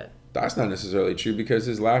Fab. That's not necessarily true because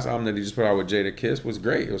his last album that he just put out with Jadakiss was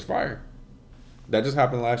great. It was fire. That just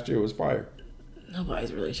happened last year. It was fire.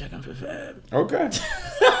 Nobody's really checking for Fab. Okay.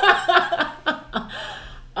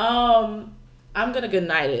 I'm gonna good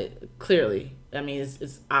night it, clearly. I mean,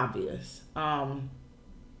 it's obvious. I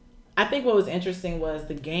think what was interesting was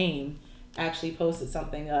The Game actually posted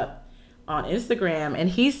something up on Instagram, and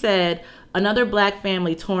he said, another black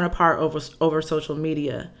family torn apart over social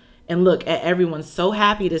media, and look at everyone so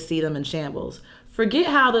happy to see them in shambles. Forget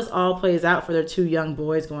how this all plays out for their two young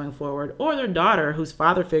boys going forward, or their daughter whose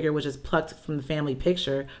father figure was just plucked from the family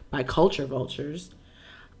picture by culture vultures.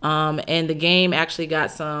 And The Game actually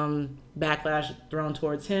got some backlash thrown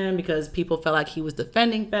towards him because people felt like he was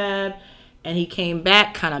defending Fab, and he came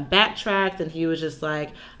back, kind of backtracked, and he was just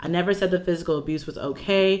like, I never said the physical abuse was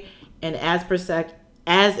okay. And as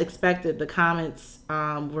expected, the comments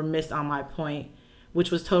were missed on my point, which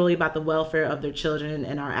was totally about the welfare of their children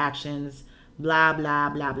and our actions, blah, blah,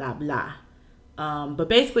 blah, blah, blah. But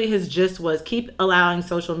basically his gist was keep allowing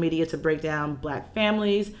social media to break down black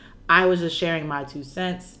families. I was just sharing my 2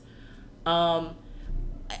 cents. I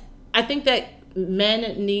think that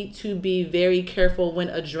men need to be very careful when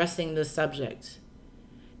addressing this subject.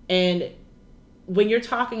 And when you're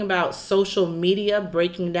talking about social media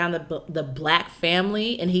breaking down the black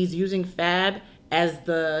family, and he's using Fab as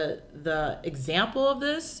the example of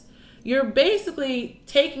this, you're basically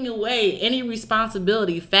taking away any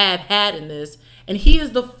responsibility Fab had in this, and he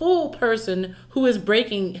is the full person who is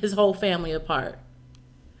breaking his whole family apart.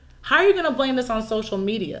 How are you going to blame this on social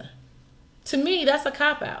media? To me, that's a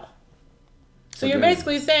cop-out. So you're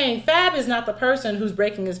basically saying Fab is not the person who's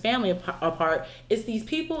breaking his family apart. It's these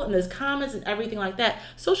people and these comments and everything like that.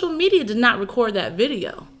 Social media did not record that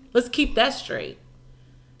video. Let's keep that straight.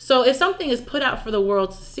 So if something is put out for the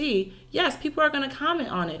world to see, yes, people are going to comment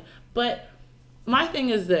on it. But my thing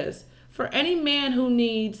is this. For any man who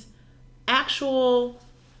needs actual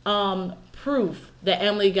proof that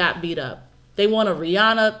Emily got beat up, they want a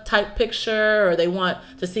Rihanna type picture, or they want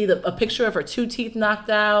to see a picture of her 2 teeth knocked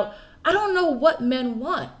out. I don't know what men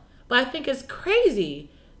want, but I think it's crazy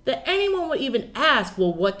that anyone would even ask,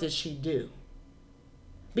 well, what did she do?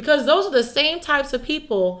 Because those are the same types of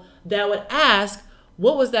people that would ask,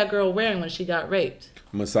 what was that girl wearing when she got raped?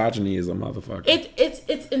 Misogyny is a motherfucker.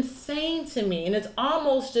 It's insane to me, and it's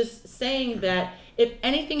almost just saying that if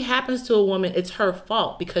anything happens to a woman, it's her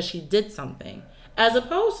fault because she did something. As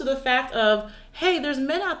opposed to the fact of, hey, there's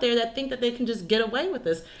men out there that think that they can just get away with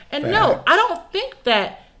this. And no, I don't think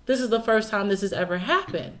that this is the first time this has ever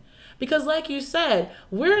happened. Because like you said,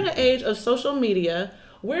 we're in an age of social media.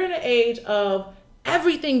 We're in an age of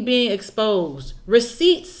everything being exposed.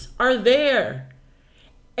 Receipts are there.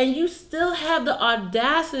 And you still have the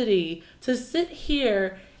audacity to sit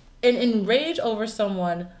here and enrage over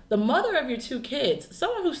someone, the mother of your 2 kids,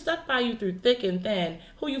 someone who stuck by you through thick and thin,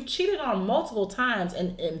 who you've cheated on multiple times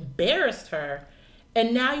and embarrassed her,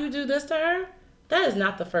 and now you do this to her? That is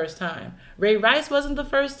not the first time. Ray Rice wasn't the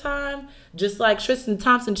first time, just like Tristan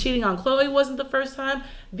Thompson cheating on Khloe wasn't the first time.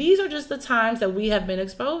 These are just the times that we have been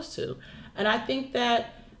exposed to. And I think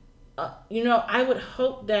that, I would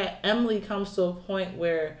hope that Emily comes to a point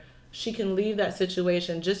where she can leave that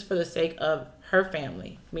situation just for the sake of her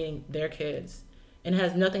family, meaning their kids. And it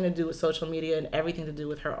has nothing to do with social media and everything to do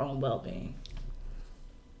with her own well-being.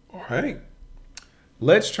 All right.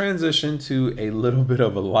 Let's transition to a little bit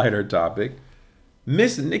of a lighter topic.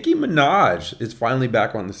 Miss Nicki Minaj is finally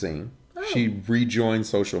back on the scene. Oh. She rejoined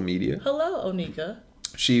social media. Hello, Onika.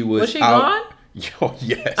 Was she gone? Yo,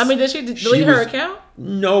 yes. I mean, did she delete her account?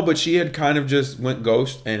 No, but she had kind of just went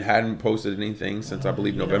ghost and hadn't posted anything since I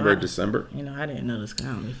believe November or December. I didn't know this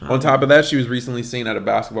guy. On top of that, she was recently seen at a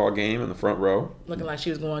basketball game in the front row. Looking like she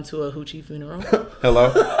was going to a hoochie funeral. Hello?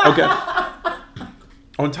 Okay.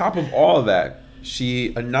 On top of all of that,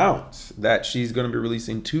 she announced that she's going to be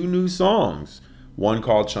releasing 2 new songs. One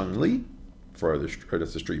called Chung Lee,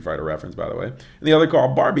 that's a Street Fighter reference, by the way. And the other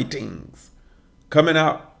called Barbie Tings. Coming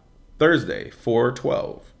out Thursday,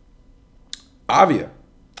 4/12. Avia,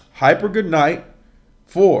 hyper good night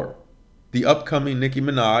for the upcoming Nicki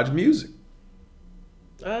Minaj music.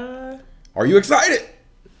 Are you excited?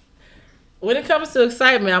 When it comes to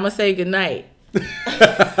excitement, I'm going to say good night.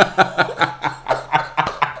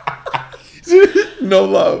 No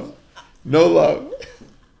love. No love.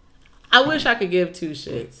 I wish I could give 2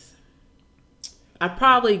 shits. I'd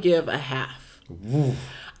probably give a half. Ooh.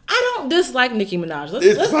 I don't dislike Nicki Minaj. Let's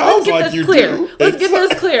get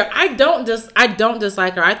this clear. I don't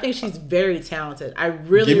dislike her. I think she's very talented. I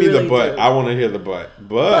really, give me really the but. do. I want to hear the but.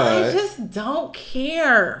 But I just don't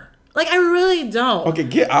care. Like, I really don't. Okay,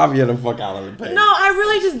 get Avia the fuck out of the page. No, I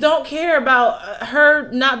really just don't care about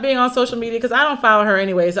her not being on social media because I don't follow her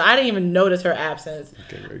anyway, so I didn't even notice her absence.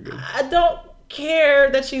 Okay, very good. I don't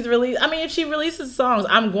care that she's released. I mean, if she releases songs,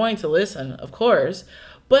 I'm going to listen, of course.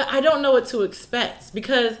 But I don't know what to expect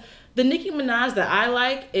because the Nicki Minaj that I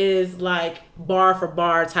like is like bar for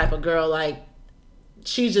bar type of girl. Like,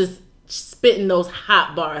 she's just spitting those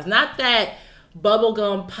hot bars. Not that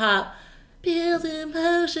bubblegum pop, pills and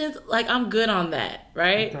potions. Like, I'm good on that,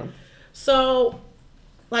 right? Okay. So,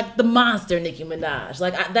 like the monster Nicki Minaj.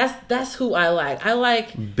 Like, that's who I like. I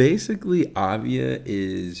like... Basically, Avia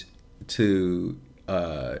is to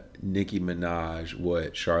Nicki Minaj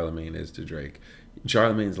what Charlamagne is to Drake.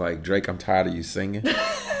 Charlamagne's like, Drake, I'm tired of you singing.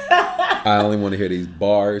 I only want to hear these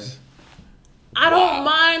bars. I don't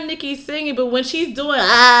mind Nicki singing, but when she's doing on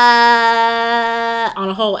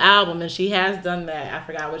a whole album, and she has done that, I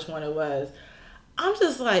forgot which one it was, I'm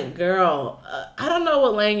just like, girl, I don't know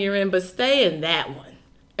what lane you're in, but stay in that one.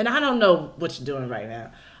 And I don't know what you're doing right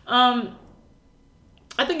now.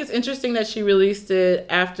 I think it's interesting that she released it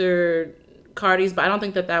after Cardi's, but I don't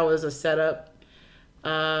think that was a setup.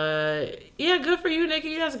 Yeah, good for you,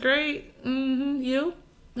 Nicki. That's great. You?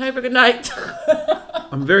 Hyper good night.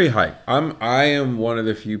 I'm very hyped. I am one of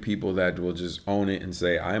the few people that will just own it and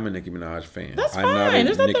say I am a Nicki Minaj fan. That's fine.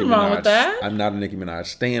 There's nothing wrong with that. I'm not a Nicki Minaj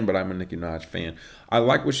stan, but I'm a Nicki Minaj fan. I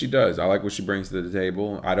like what she does. I like what she brings to the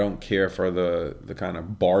table. I don't care for the kind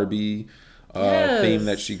of Barbie theme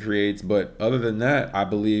that she creates, but other than that, I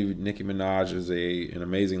believe Nicki Minaj is an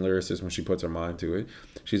amazing lyricist when she puts her mind to it.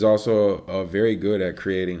 She's also very good at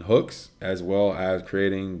creating hooks as well as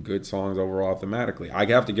creating good songs overall thematically. I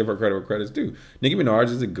have to give her credit where credit's due. Nicki Minaj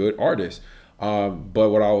is a good artist, but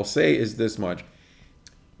what I will say is this much: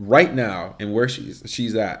 right now and where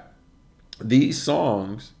she's at, these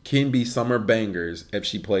songs can be summer bangers if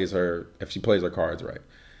she plays her cards right.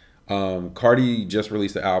 Cardi just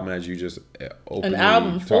released the album, as you just openly an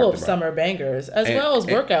album full of about. Summer bangers as well as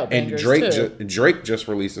workout bangers too. Drake just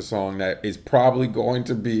released a song that is probably going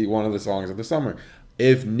to be one of the songs of the summer.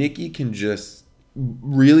 If Nicki can just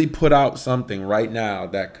really put out something right now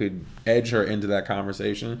that could edge her into that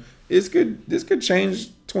conversation, it's good. This could change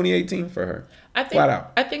 2018 for her. Flat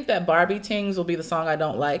out. I think that Barbie Tings will be the song I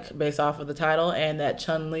don't like based off of the title, and that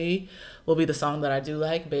Chun-Li will be the song that I do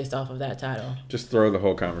like based off of that title. Just throw the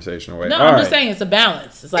whole conversation away. No, All I'm right. just saying it's a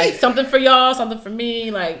balance. It's like something for y'all, something for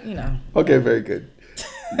me, like, you know. Okay, very good.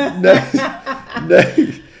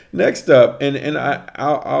 Next up, and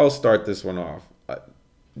I'll start this one off.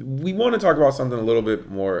 We want to talk about something a little bit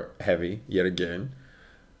more heavy yet again.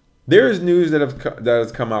 There is news that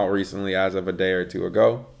has come out recently, as of a day or two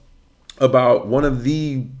ago, about one of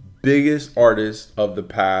the biggest artists of the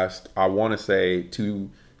past, I want to say two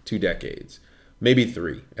decades, maybe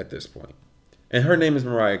 3 at this point. And her name is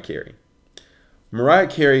Mariah Carey. Mariah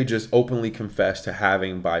Carey just openly confessed to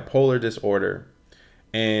having bipolar disorder.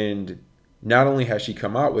 And not only has she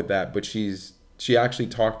come out with that, but she actually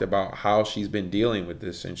talked about how she's been dealing with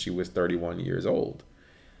this since she was 31 years old.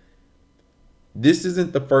 This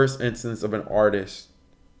isn't the first instance of an artist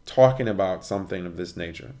talking about something of this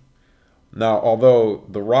nature. Now, although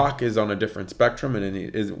The Rock is on a different spectrum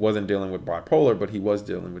and he wasn't dealing with bipolar, but he was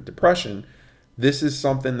dealing with depression, this is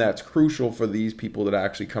something that's crucial for these people that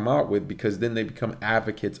actually come out with, because then they become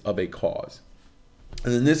advocates of a cause.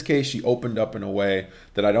 And in this case, she opened up in a way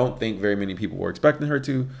that I don't think very many people were expecting her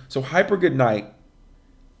to. So hyper good night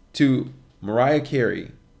to Mariah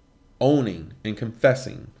Carey owning and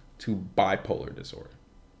confessing to bipolar disorder.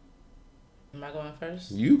 Am I going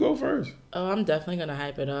first? You go first. Oh, I'm definitely going to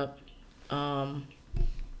hype it up. On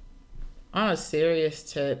a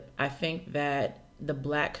serious tip, I think that the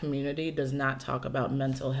Black community does not talk about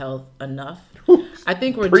mental health enough. I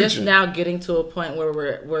think we're just now getting to a point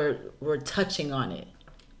where we're touching on it,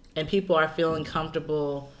 and people are feeling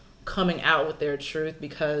comfortable coming out with their truth,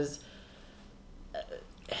 because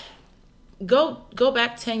go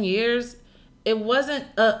back 10 years, it wasn't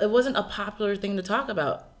a popular thing to talk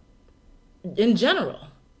about in general.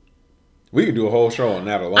 We could do a whole show on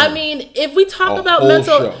that alone. I mean, if we talk about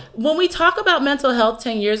when we talk about mental health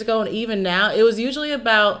 10 years ago and even now, it was usually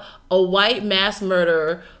about a white mass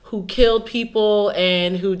murderer who killed people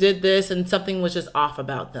and who did this, and something was just off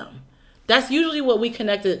about them. That's usually what we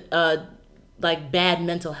connected like bad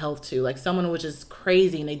mental health to, like someone was just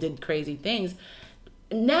crazy and they did crazy things.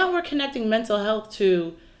 Now we're connecting mental health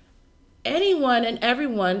to anyone and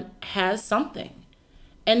everyone has something.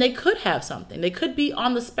 And they could have something. They could be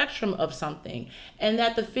on the spectrum of something. And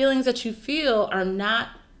that the feelings that you feel are not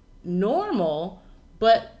normal,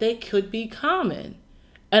 but they could be common.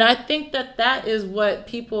 And I think that is what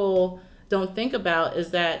people don't think about,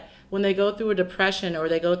 is that when they go through a depression or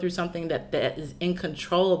they go through something that is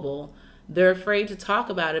uncontrollable, they're afraid to talk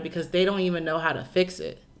about it because they don't even know how to fix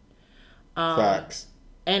it. Facts.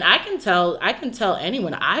 And I can tell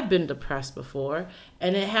anyone, I've been depressed before,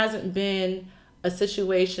 and it hasn't been a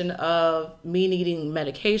situation of me needing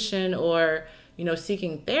medication or,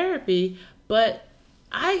 seeking therapy, but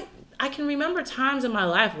I can remember times in my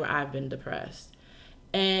life where I've been depressed.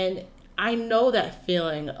 And I know that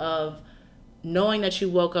feeling of knowing that you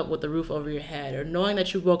woke up with a roof over your head, or knowing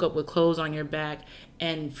that you woke up with clothes on your back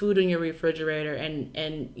and food in your refrigerator,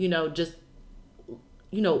 and just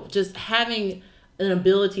having an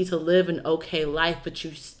ability to live an okay life, but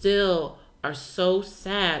you still are so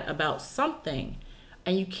sad about something,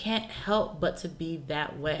 and you can't help but to be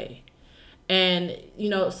that way. And,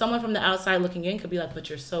 someone from the outside looking in could be like, but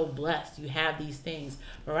you're so blessed. You have these things.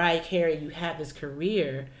 Mariah Carey, you have this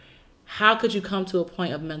career. How could you come to a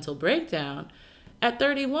point of mental breakdown? At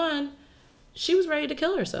 31, she was ready to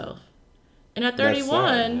kill herself. And at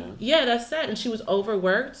 31, that's sad. And she was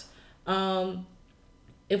overworked.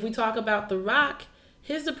 If we talk about The Rock,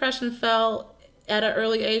 his depression fell at an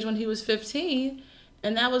early age when he was 15,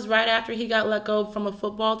 and that was right after he got let go from a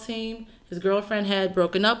football team. His girlfriend had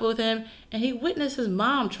broken up with him, and he witnessed his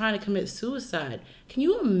mom trying to commit suicide. Can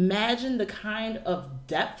you imagine the kind of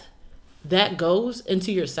depth that goes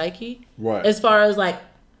into your psyche? Right. As far as like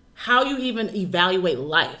how you even evaluate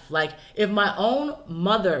life. Like, if my own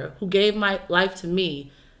mother, who gave my life to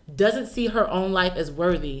me, doesn't see her own life as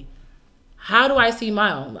worthy, how do I see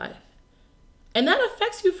my own life? And that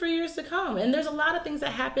affects you for years to come. And there's a lot of things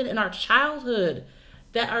that happen in our childhood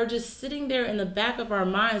that are just sitting there in the back of our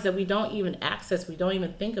minds that we don't even access, we don't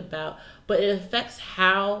even think about. But it affects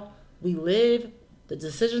how we live, the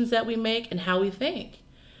decisions that we make, and how we think.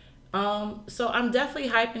 So I'm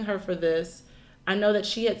definitely hyping her for this. I know that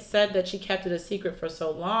she had said that she kept it a secret for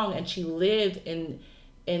so long, and she lived in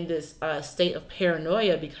this state of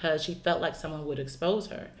paranoia because she felt like someone would expose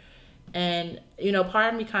her. And,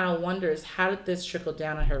 part of me kind of wonders, how did this trickle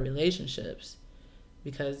down on her relationships?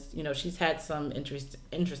 Because, she's had some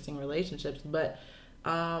interesting relationships, but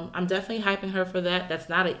I'm definitely hyping her for that. That's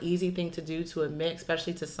not an easy thing to do, to admit,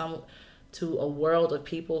 especially to a world of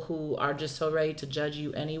people who are just so ready to judge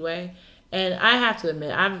you anyway. And I have to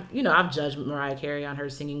admit, I've judged Mariah Carey on her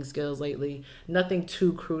singing skills lately. Nothing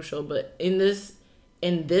too crucial, but in this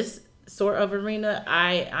sort of arena,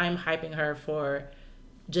 I'm hyping her for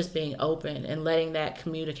just being open and letting that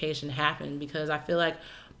communication happen, because I feel like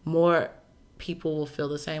more people will feel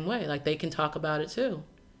the same way. Like they can talk about it too.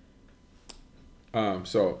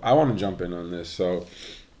 So I want to jump in on this. So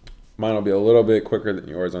mine will be a little bit quicker than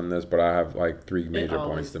yours on this, but I have like three major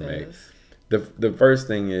points to make. The first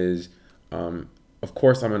thing is, of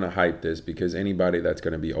course, I'm going to hype this because anybody that's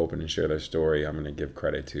going to be open and share their story, I'm going to give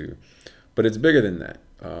credit to. But it's bigger than that.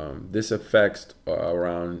 This affects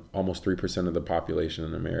around almost 3% of the population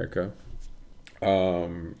in America.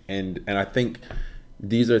 And I think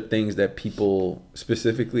these are things that people,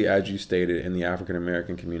 specifically as you stated, in the African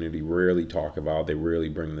American community, rarely talk about. They rarely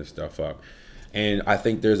bring this stuff up. And I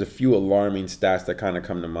think there's a few alarming stats that kind of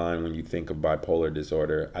come to mind when you think of bipolar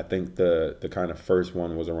disorder. I think the kind of first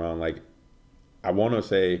one was around, like, I want to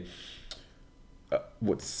say,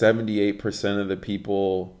 78% of the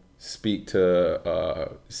people speak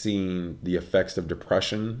to seeing the effects of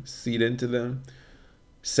depression seed into them.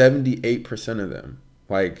 78% of them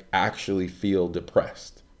like actually feel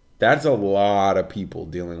depressed. That's a lot of people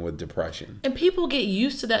dealing with depression. And people get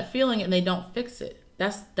used to that feeling and they don't fix it.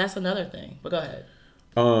 That's another thing. But go ahead.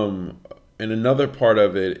 And another part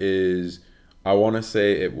of it is, I want to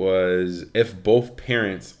say it was, if both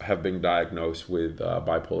parents have been diagnosed with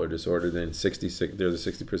bipolar disorder, then there's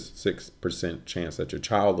a 66% chance that your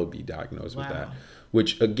child will be diagnosed with that.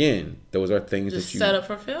 Which, again, those are things just that you set up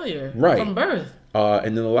for failure, right, from birth.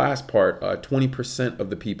 And then the last part, 20% of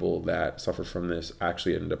the people that suffer from this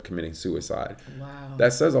actually end up committing suicide. Wow.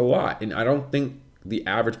 That says a lot. And I don't think the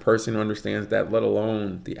average person understands that, let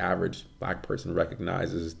alone the average Black person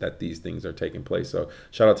recognizes that these things are taking place. So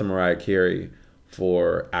shout out to Mariah Carey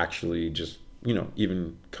for actually just,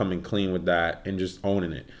 even coming clean with that and just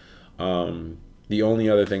owning it. The only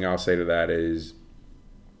other thing I'll say to that is,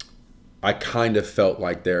 I kind of felt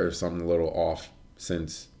like there's something a little off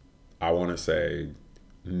since, I want to say,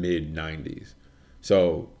 mid-90s.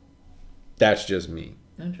 So that's just me.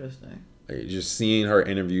 Interesting. Like, just seeing her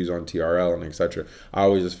interviews on TRL and etc., I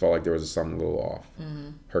always just felt like there was something a little off. Mm-hmm.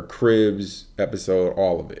 Her Cribs episode,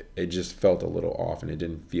 all of it, it just felt a little off, and it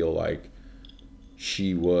didn't feel like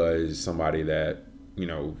she was somebody that,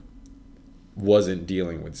 wasn't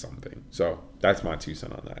dealing with something. So that's my 2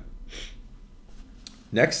 cents on that.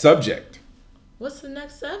 Next subject. What's the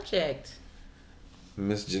next subject?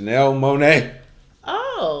 Miss Janelle Monáe.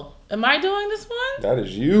 Oh, am I doing this one? That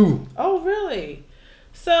is you. Oh, really?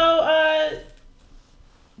 So,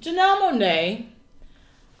 Janelle Monáe,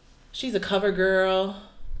 she's a cover girl.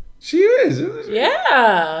 She is.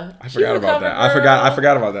 Yeah. I forgot about that. I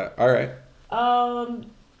forgot about that. All right.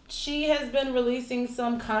 She has been releasing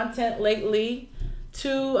some content lately,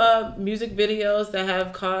 2 music videos that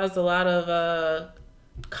have caused a lot of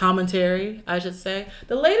commentary, I should say.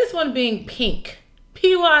 The latest one being Pink,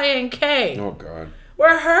 P-Y-N-K. Oh, God.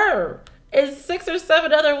 Where her and 6 or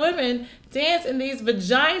 7 other women dance in these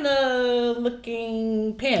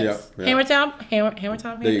vagina-looking pants. Yep. Hammer Time pants?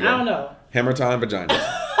 I don't know. Hammer Time vagina.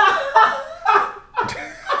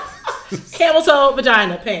 Camel toe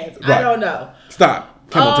vagina pants. Right. I don't know. Stop.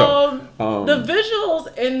 Camel toe. The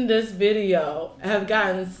visuals in this video have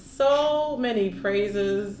gotten so many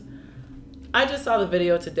praises. I just saw the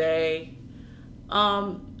video today.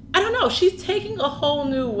 I don't know. She's taking a whole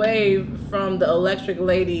new wave from the Electric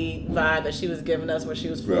Lady vibe that she was giving us, where she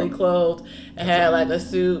was fully clothed and had like a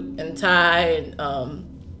suit and tie and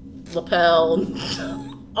lapel and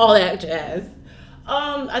all that jazz.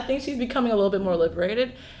 I think she's becoming a little bit more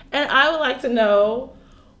liberated. And I would like to know,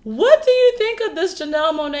 what do you think of this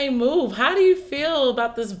Janelle Monáe move? How do you feel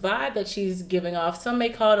about this vibe that she's giving off? Some may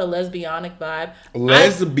call it a lesbianic vibe.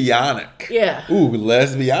 Lesbianic. Yeah. Ooh,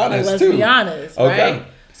 lesbianas too. Lesbianas, okay. Right?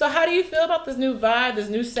 So how do you feel about this new vibe, this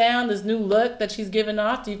new sound, this new look that she's giving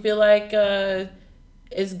off? Do you feel like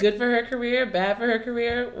it's good for her career, bad for her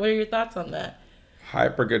career? What are your thoughts on that?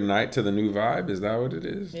 Hyper good night to the new vibe. Is that what it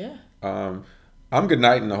is? Yeah. I'm good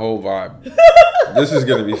night in the whole vibe. This is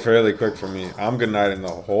going to be fairly quick for me. I'm good night in the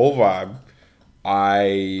whole vibe.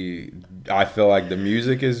 I feel like the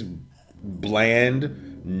music is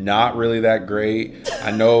bland, not really that great.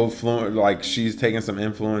 I know like she's taking some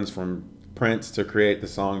influence from Prince to create the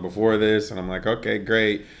song before this, and I'm like, okay,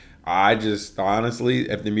 great. I just honestly,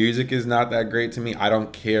 if the music is not that great to me, I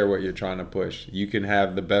don't care what you're trying to push. You can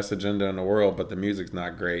have the best agenda in the world, but the music's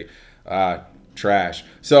not great. Trash.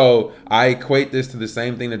 So I equate this to the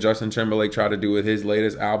same thing that Justin Timberlake tried to do with his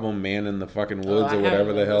latest album, Man in the Fucking Woods, or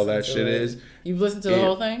whatever the hell that shit is. You've listened to the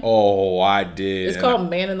whole thing? Oh, I did. It's called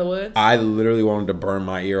Man in the Woods? I literally wanted to burn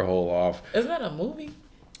my ear hole off. Isn't that a movie?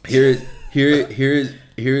 Here's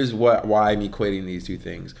why I'm equating these two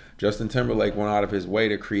things. Justin Timberlake went out of his way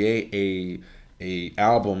to create a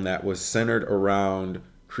album that was centered around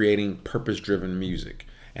creating purpose-driven music.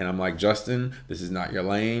 And I'm like, Justin, this is not your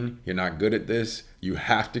lane. You're not good at this. You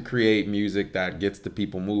have to create music that gets the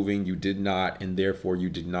people moving. You did not, and therefore you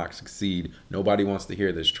did not succeed. Nobody wants to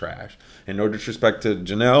hear this trash. And no disrespect to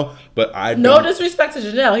Janelle, but no disrespect to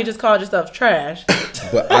Janelle. He just called your stuff trash.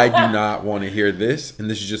 But I do not want to hear this, and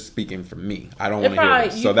this is just speaking for me. I don't want to hear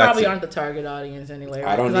this. You probably aren't the target audience anyway,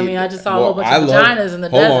 right? I just saw a whole bunch of vaginas in the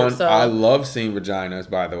desert. Hold on, so. I love seeing vaginas,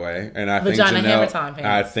 by the way, and I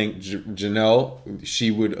think Janelle,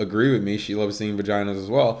 she would agree with me. She loves seeing vaginas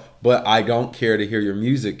as well. But I don't care to hear your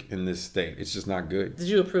music in this state. It's just not good. Did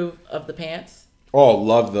you approve of the pants? Oh,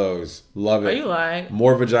 love those. Love it. Are you lying?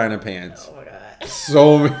 More vagina pants. Oh my god.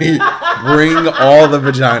 So many. Bring all the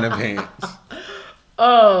vagina pants.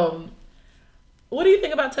 What do you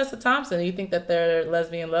think about Tessa Thompson? Do you think that they're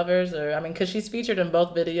lesbian lovers? Or, I mean, because she's featured in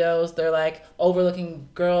both videos. They're like overlooking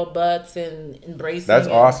girl butts and embracing. That's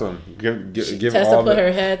awesome. Give Tessa all put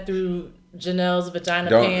her head through Janelle's vagina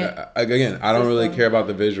pant. Again, I don't really care about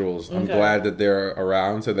the visuals. Okay. I'm glad that they're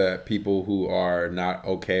around so that people who are not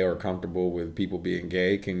okay or comfortable with people being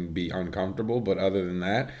gay can be uncomfortable. But other than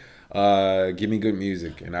that, give me good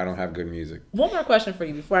music, and I don't have good music. One more question for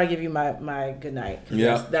you before I give you my good night.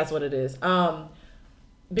 Yeah, that's what it is.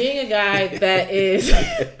 Being a guy that is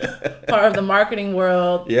part of the marketing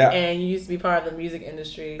world, and you used to be part of the music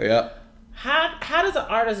industry, How does an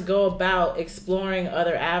artist go about exploring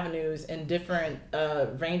other avenues and different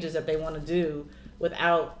ranges that they want to do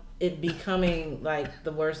without it becoming like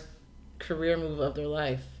the worst career move of their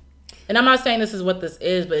life? And I'm not saying this is what this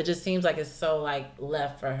is, but it just seems like it's so like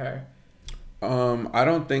left for her.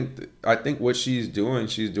 I think what she's doing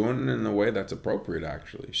it in a way that's appropriate,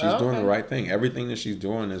 actually. She's doing the right thing. Everything that she's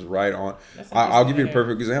doing is right on. I'll give you a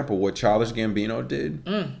perfect example. What Childish Gambino did.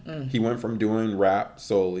 He went from doing rap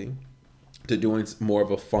solely to doing more of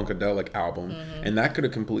a funkadelic album, and that could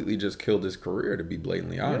have completely just killed his career, to be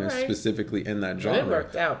blatantly honest, specifically in that genre. It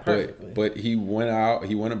worked out perfectly. But he went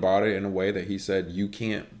about it in a way that he said, you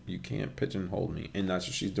can't pigeonhole me, and that's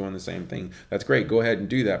what she's doing, the same thing. That's great. Go ahead and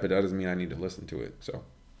do that, but that doesn't mean I need to listen to it. So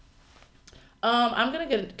I'm gonna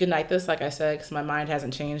good night this, like I said, because my mind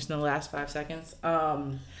hasn't changed in the last 5 seconds.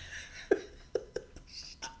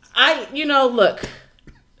 Look,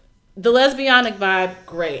 the lesbianic vibe,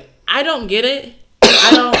 great. I don't get it.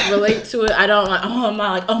 I don't relate to it. I don't like, I'm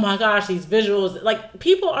not like, oh my gosh, these visuals. Like,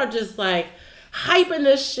 people are just like hyping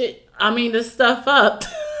this stuff up,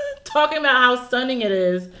 talking about how stunning it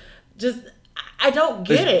is. Just, I don't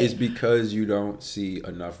get it. It's because you don't see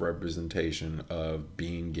enough representation of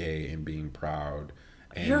being gay and being proud.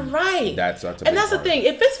 And you're right. That's the thing.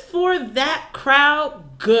 If it's for that crowd,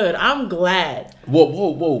 good. I'm glad. Whoa.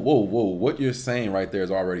 What you're saying right there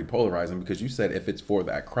is already polarizing, because you said if it's for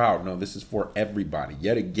that crowd. No, this is for everybody.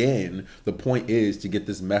 Yet again, the point is to get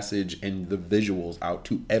this message and the visuals out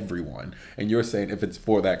to everyone. And you're saying if it's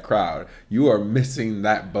for that crowd, you are missing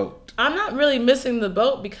that boat. I'm not really missing the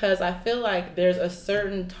boat, because I feel like there's a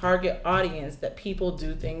certain target audience that people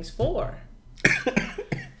do things for.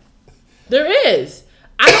 There is.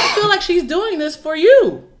 I don't feel like she's doing this for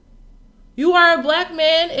you. You are a black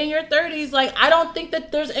man in your 30s. Like, I don't think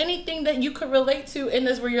that there's anything that you could relate to in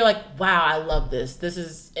this where you're like, wow, I love this. This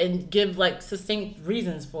is, and give like succinct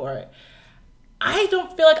reasons for it. I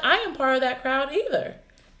don't feel like I am part of that crowd either.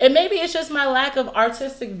 And maybe it's just my lack of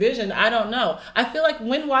artistic vision. I don't know. I feel like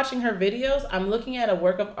when watching her videos, I'm looking at a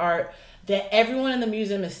work of art that everyone in the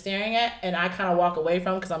museum is staring at, and I kind of walk away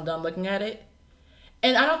from because I'm done looking at it.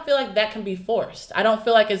 And I don't feel like that can be forced. I don't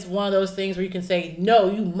feel like it's one of those things where you can say, no,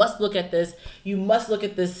 you must look at this. You must look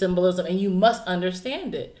at this symbolism, and you must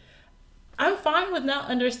understand it. I'm fine with not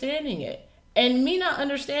understanding it. And me not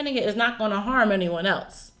understanding it is not going to harm anyone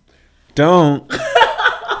else. Don't.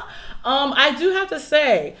 I do have to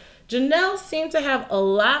say, Janelle seemed to have a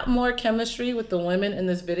lot more chemistry with the women in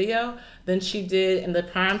this video than she did in the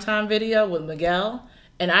primetime video with Miguel.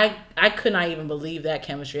 And I could not even believe that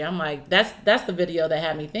chemistry. I'm like, that's the video that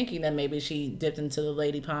had me thinking that maybe she dipped into the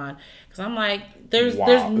lady pond. Because I'm like, there's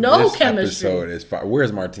no this chemistry. Episode is fine.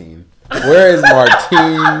 Where's Martine? Where is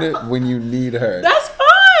Martine when you need her? That's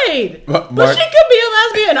fine. But she could be a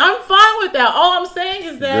lesbian. I'm fine with that. All I'm saying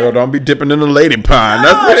is that, girl, don't be dipping in the lady pond.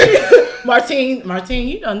 No, Martine,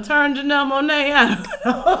 you done turned Janelle Monáe out.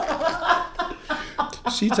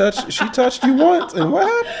 She touched you once, and what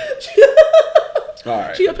happened? All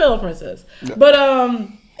right. She a pillow princess. But I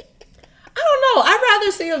don't know. I'd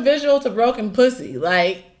rather see a visual to broken pussy.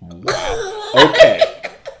 Like,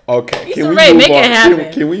 Okay. Issa Rae, make it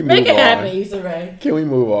happen. Can we move make it on? happen, Issa Rae. Can we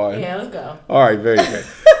move on? Yeah, let's go. All right, very good.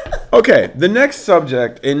 Okay, the next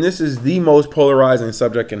subject, and this is the most polarizing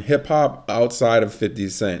subject in hip hop outside of 50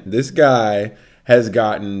 Cent. This guy has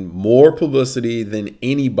gotten more publicity than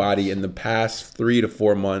anybody in the past 3 to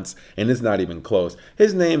 4 months, and it's not even close.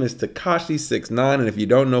 His name is Tekashi 6ix9ine, and if you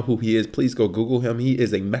don't know who he is, please go Google him. He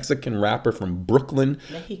is a Mexican rapper from Brooklyn.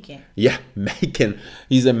 Mexican. Yeah, Mexican.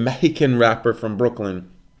 He's a Mexican rapper from Brooklyn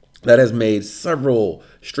that has made several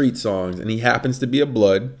street songs, and he happens to be a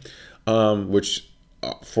Blood, which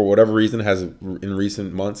for whatever reason has in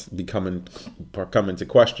recent months come into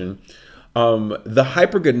question. The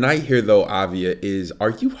hyper good night here though, Avia, is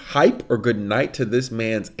are you hype or good night to this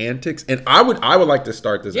man's antics? And I would like to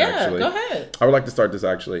start this actually. Yeah, go ahead. I would like to start this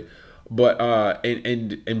actually. But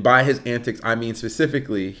and by his antics, I mean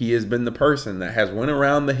specifically, he has been the person that has went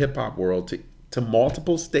around the hip hop world to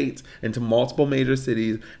multiple states and to multiple major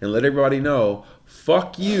cities and let everybody know,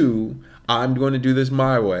 fuck you, I'm going to do this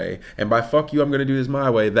my way. And by fuck you, I'm going to do this my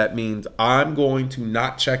way, that means I'm going to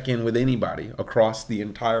not check in with anybody across the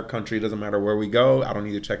entire country. It doesn't matter where we go. I don't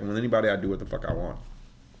need to check in with anybody. I do what the fuck I want.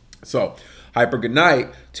 So, hyper good night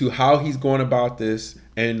to how he's going about this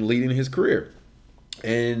and leading his career.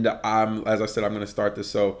 And as I said, I'm going to start this.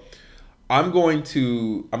 So, I'm gonna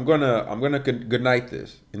good night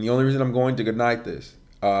this. And the only reason I'm going to good night this,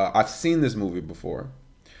 I've seen this movie before.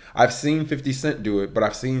 I've seen 50 Cent do it, but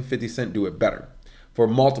I've seen 50 Cent do it better for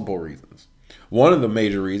multiple reasons. One of the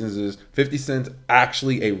major reasons is 50 Cent's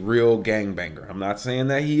actually a real gangbanger. I'm not saying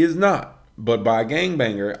that he is not, but by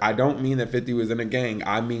gangbanger, I don't mean that 50 was in a gang.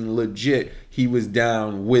 I mean legit, he was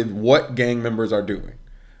down with what gang members are doing.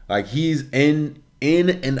 Like he's in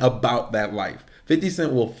and about that life. 50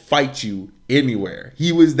 Cent will fight you anywhere.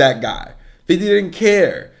 He was that guy. 50 didn't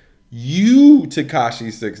care. You, Tekashi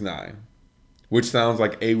 6ix9ine, which sounds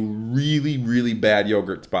like a really, really bad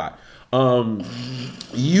yogurt spot.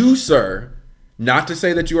 You, sir, not to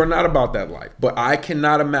say that you are not about that life, but I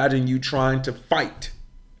cannot imagine you trying to fight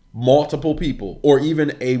multiple people or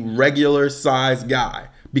even a regular sized guy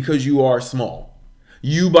because you are small.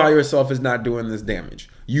 You by yourself is not doing this damage.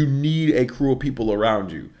 You need a crew of people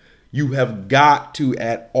around you. You have got to,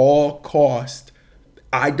 at all cost,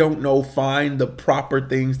 I don't know, find the proper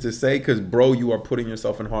things to say because, bro, you are putting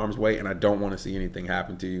yourself in harm's way and I don't want to see anything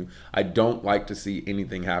happen to you. I don't like to see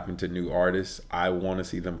anything happen to new artists. I want to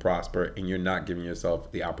see them prosper and you're not giving yourself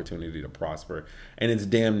the opportunity to prosper. And it's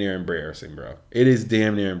damn near embarrassing, bro. It is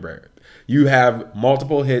damn near embarrassing. You have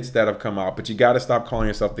multiple hits that have come out, but you got to stop calling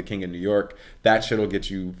yourself the king of New York. That shit will get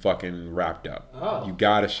you fucking wrapped up. Oh, you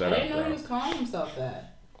got to shut up, I didn't know bro. he was calling himself that.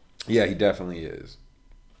 Yeah, he definitely is.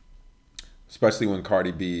 Especially when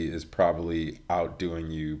Cardi B is probably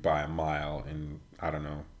outdoing you by a mile and, I don't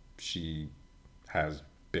know, she has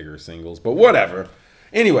bigger singles. But whatever.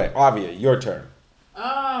 Anyway, Avia, your turn.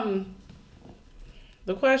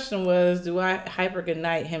 The question was, do I hyper good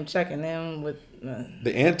night him checking in with...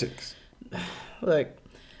 the antics. Look,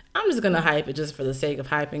 I'm just going to hype it just for the sake of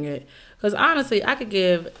hyping it. Because honestly, I could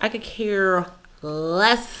care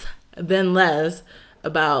less than less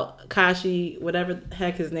about Kashi, whatever the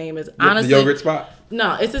heck his name is. Honestly, the yogurt spot?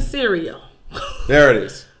 No, it's a cereal. There it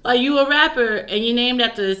is. Like, you a rapper and you named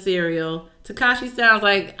after a cereal. Tekashi sounds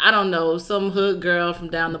like, I don't know, some hood girl from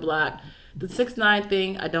down the block. The 6ix9ine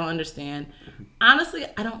thing, I don't understand. Honestly,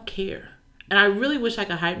 I don't care. And I really wish I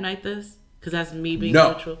could hype night this, because that's me being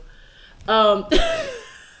neutral. I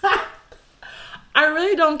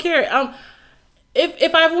really don't care.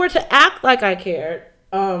 If I were to act like I cared,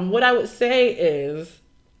 what I would say is,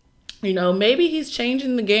 maybe he's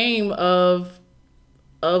changing the game of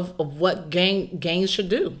what gangs should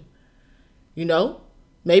do.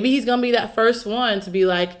 Maybe he's gonna be that first one to be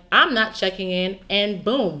like, I'm not checking in, and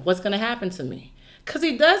boom, what's gonna happen to me? Because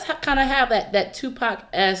he does kind of have that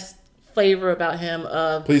Tupac-esque flavor about him.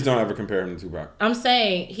 Please don't ever compare him to Tupac. I'm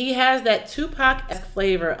saying he has that Tupac-esque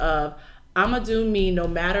flavor of, I'm going to do me no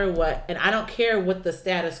matter what, and I don't care what the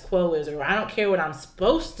status quo is, or I don't care what I'm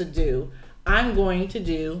supposed to do. I'm going to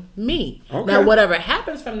do me. Okay. Now, whatever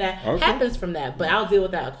happens from that, happens from that, but I'll deal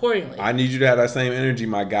with that accordingly. I need you to have that same energy,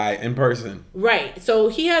 my guy, in person. Right. So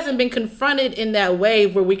he hasn't been confronted in that way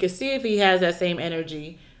where we could see if he has that same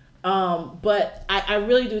energy. But I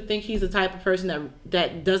really do think he's the type of person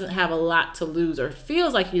that doesn't have a lot to lose, or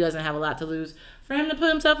feels like he doesn't have a lot to lose, for him to put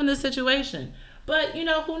himself in this situation. But,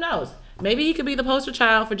 who knows? Maybe he could be the poster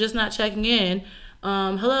child for just not checking in.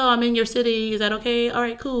 Hello, I'm in your city. Is that okay? All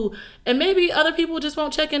right, cool. And maybe other people just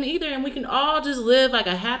won't check in either, and we can all just live like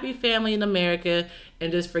a happy family in America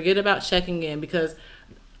and just forget about checking in, because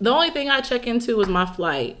the only thing I check into is my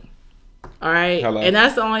flight. All right, Hello. and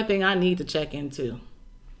that's the only thing I need to check into.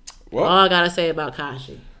 Well, All I gotta say about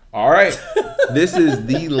Kashi. all right. This is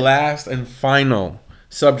the last and final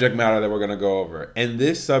subject matter that we're going to go over. And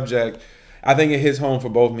this subject, I think it hits home for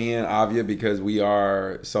both me and Avia because we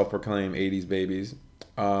are self-proclaimed 80s babies.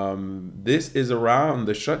 This is around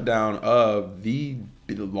the shutdown of the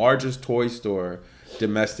largest toy store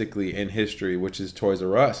domestically in history, which is Toys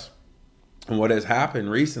R Us. And what has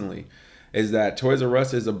happened recently is that Toys R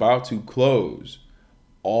Us is about to close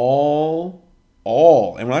all,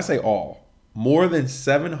 and when I say all, more than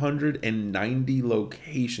 790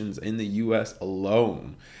 locations in the U.S.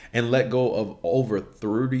 alone, and let go of over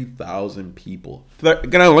 30,000 people. Let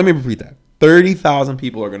me repeat that. 30,000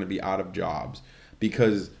 people are going to be out of jobs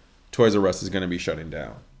because Toys R Us is going to be shutting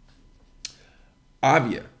down.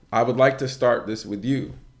 Avia, I would like to start this with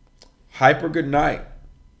you. Hyper good night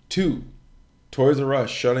to Toys R Us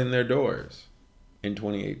shutting their doors in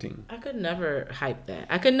 2018. I could never hype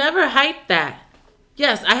that.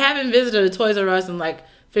 Yes, I haven't visited a Toys R Us in like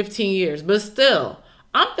 15 years, but still,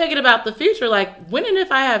 I'm thinking about the future. Like, when and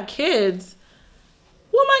if I have kids,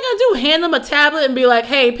 what am I going to do? Hand them a tablet and be like,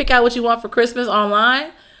 hey, pick out what you want for Christmas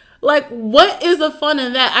online? Like, what is the fun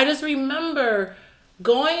in that? I just remember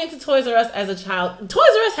going into Toys R Us as a child. Toys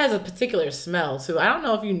R Us has a particular smell, too. I don't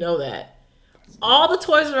know if you know that. All the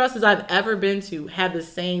Toys R Us's I've ever been to have the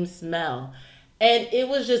same smell. And it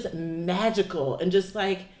was just magical. And just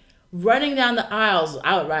like running down the aisles.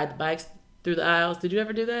 I would ride the bikes through the aisles. Did you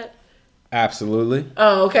ever do that? Absolutely.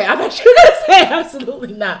 Oh, okay. I thought you were going to say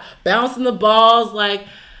absolutely not. Bouncing the balls, like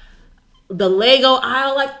the Lego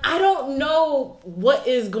aisle. Like, I don't know what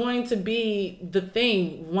is going to be the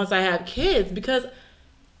thing once I have kids, because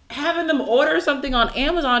having them order something on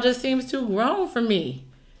Amazon just seems too grown for me.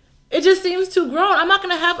 It just seems too grown. I'm not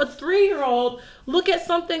going to have a 3-year-old look at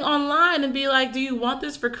something online and be like, do you want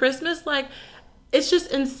this for Christmas? Like, it's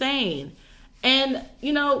just insane. And,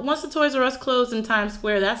 you know, once the Toys R Us closed in Times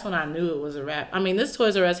Square, that's when I knew it was a wrap. I mean, this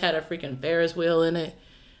Toys R Us had a freaking Ferris wheel in it.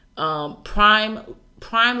 Prime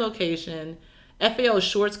location. FAO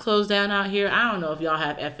Shorts closed down out here. I don't know if y'all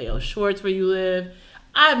have FAO Shorts where you live.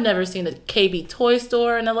 I've never seen a KB toy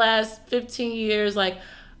store in the last 15 years. Like,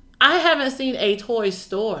 I haven't seen a toy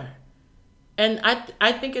store. And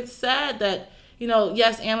I think it's sad that, you know,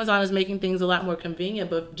 yes, Amazon is making things a lot more convenient,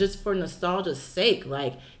 but just for nostalgia's sake,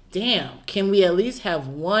 like, damn, can we at least have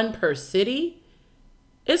one per city?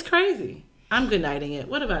 It's crazy. I'm good nighting it.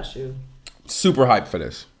 What about you? Super hyped for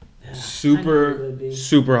this. Super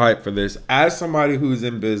hyped for this. As somebody who's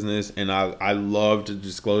in business, and I love to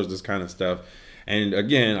disclose this kind of stuff. And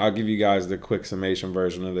again, I'll give you guys the quick summation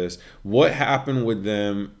version of this. What happened with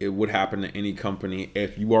them, it would happen to any company.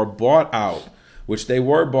 If you are bought out, which they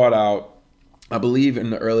were bought out, I believe in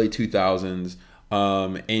the early 2000s,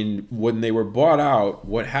 and when they were bought out,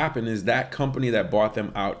 what happened is that company that bought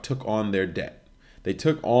them out took on their debt. They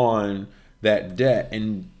took on that debt,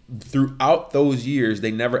 and throughout those years,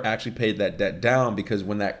 they never actually paid that debt down, because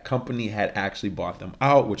when that company had actually bought them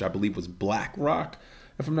out, which I believe was BlackRock,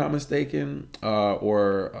 if I'm not mistaken,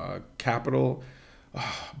 or Capital,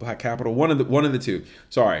 Black Capital, one of the two.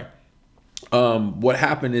 Sorry. What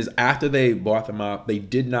happened is after they bought them out, they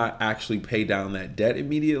did not actually pay down that debt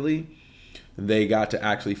immediately. They got to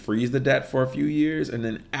actually freeze the debt for a few years. And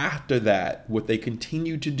then after that, what they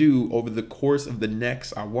continued to do over the course of the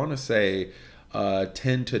next, I want to say,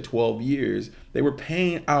 10 to 12 years, they were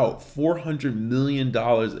paying out $400 million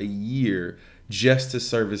a year just to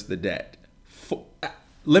service the debt.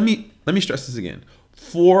 Let me stress this again.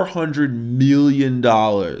 $400 million.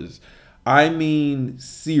 I mean,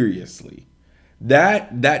 seriously.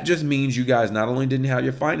 That just means you guys not only didn't have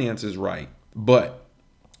your finances right, but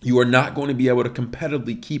you are not going to be able to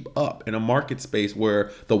competitively keep up in a market space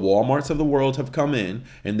where the Walmarts of the world have come in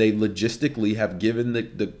and they logistically have given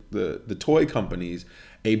the toy companies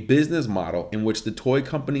a business model in which the toy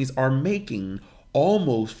companies are making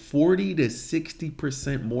almost 40 to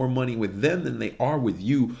 60% more money with them than they are with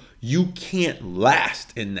you. You can't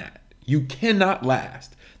last in that. You cannot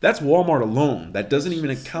last. That's Walmart alone. That doesn't even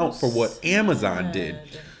account for what Amazon did.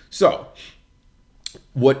 So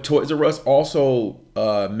what Toys R Us also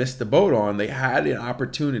missed the boat on, they had an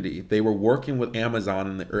opportunity. They were working with Amazon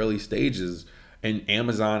in the early stages, and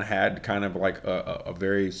Amazon had kind of like a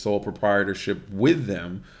very sole proprietorship with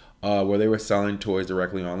them, where they were selling toys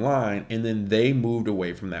directly online. And then they moved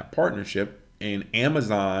away from that partnership, and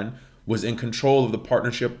Amazon was in control of the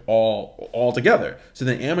partnership all together. So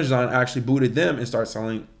then Amazon actually booted them and started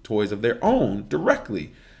selling toys of their own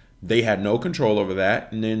directly. They had no control over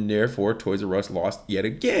that, and then therefore Toys R Us lost yet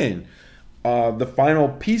again. The final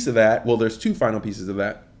piece of that, well, there's two final pieces of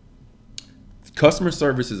that. Customer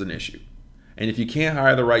service is an issue. And if you can't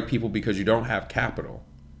hire the right people because you don't have capital,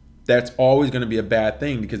 that's always going to be a bad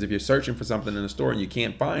thing, because if you're searching for something in the store and you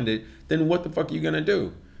can't find it, then what the fuck are you going to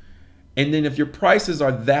do? And then if your prices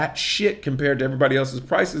are that shit compared to everybody else's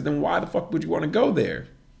prices, then why the fuck would you want to go there?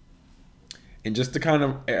 And just to kind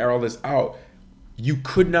of air all this out, you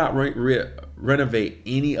could not renovate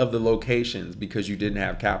any of the locations because you didn't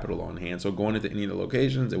have capital on hand. So going into any of the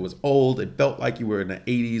locations, it was old. It felt like you were in an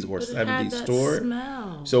 80s or 70s store.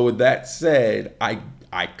 Smell. So with that said, I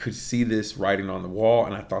could see this writing on the wall,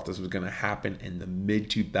 and I thought this was going to happen in the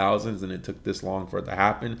mid-2000s, and it took this long for it to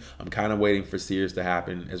happen. I'm kind of waiting for Sears to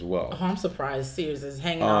happen as well. Oh, I'm surprised Sears is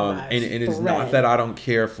hanging on by and it's not that I don't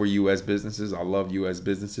care for U.S. businesses. I love U.S.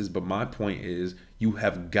 businesses, but my point is you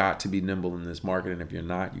have got to be nimble in this market, and if you're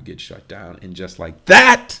not, you get shut down. And just like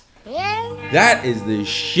that, that is the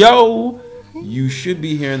show. You should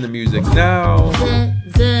be hearing the music now.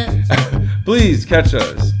 Please catch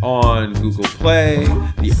us on Google Play,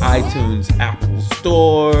 the iTunes Apple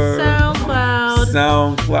Store,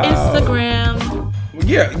 SoundCloud, Instagram.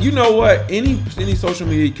 Yeah, you know what? Any social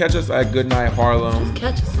media, catch us at Goodnight Harlem.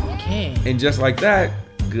 Catch us if you can. And just like that,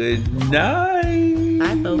 good night.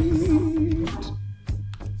 Bye, folks.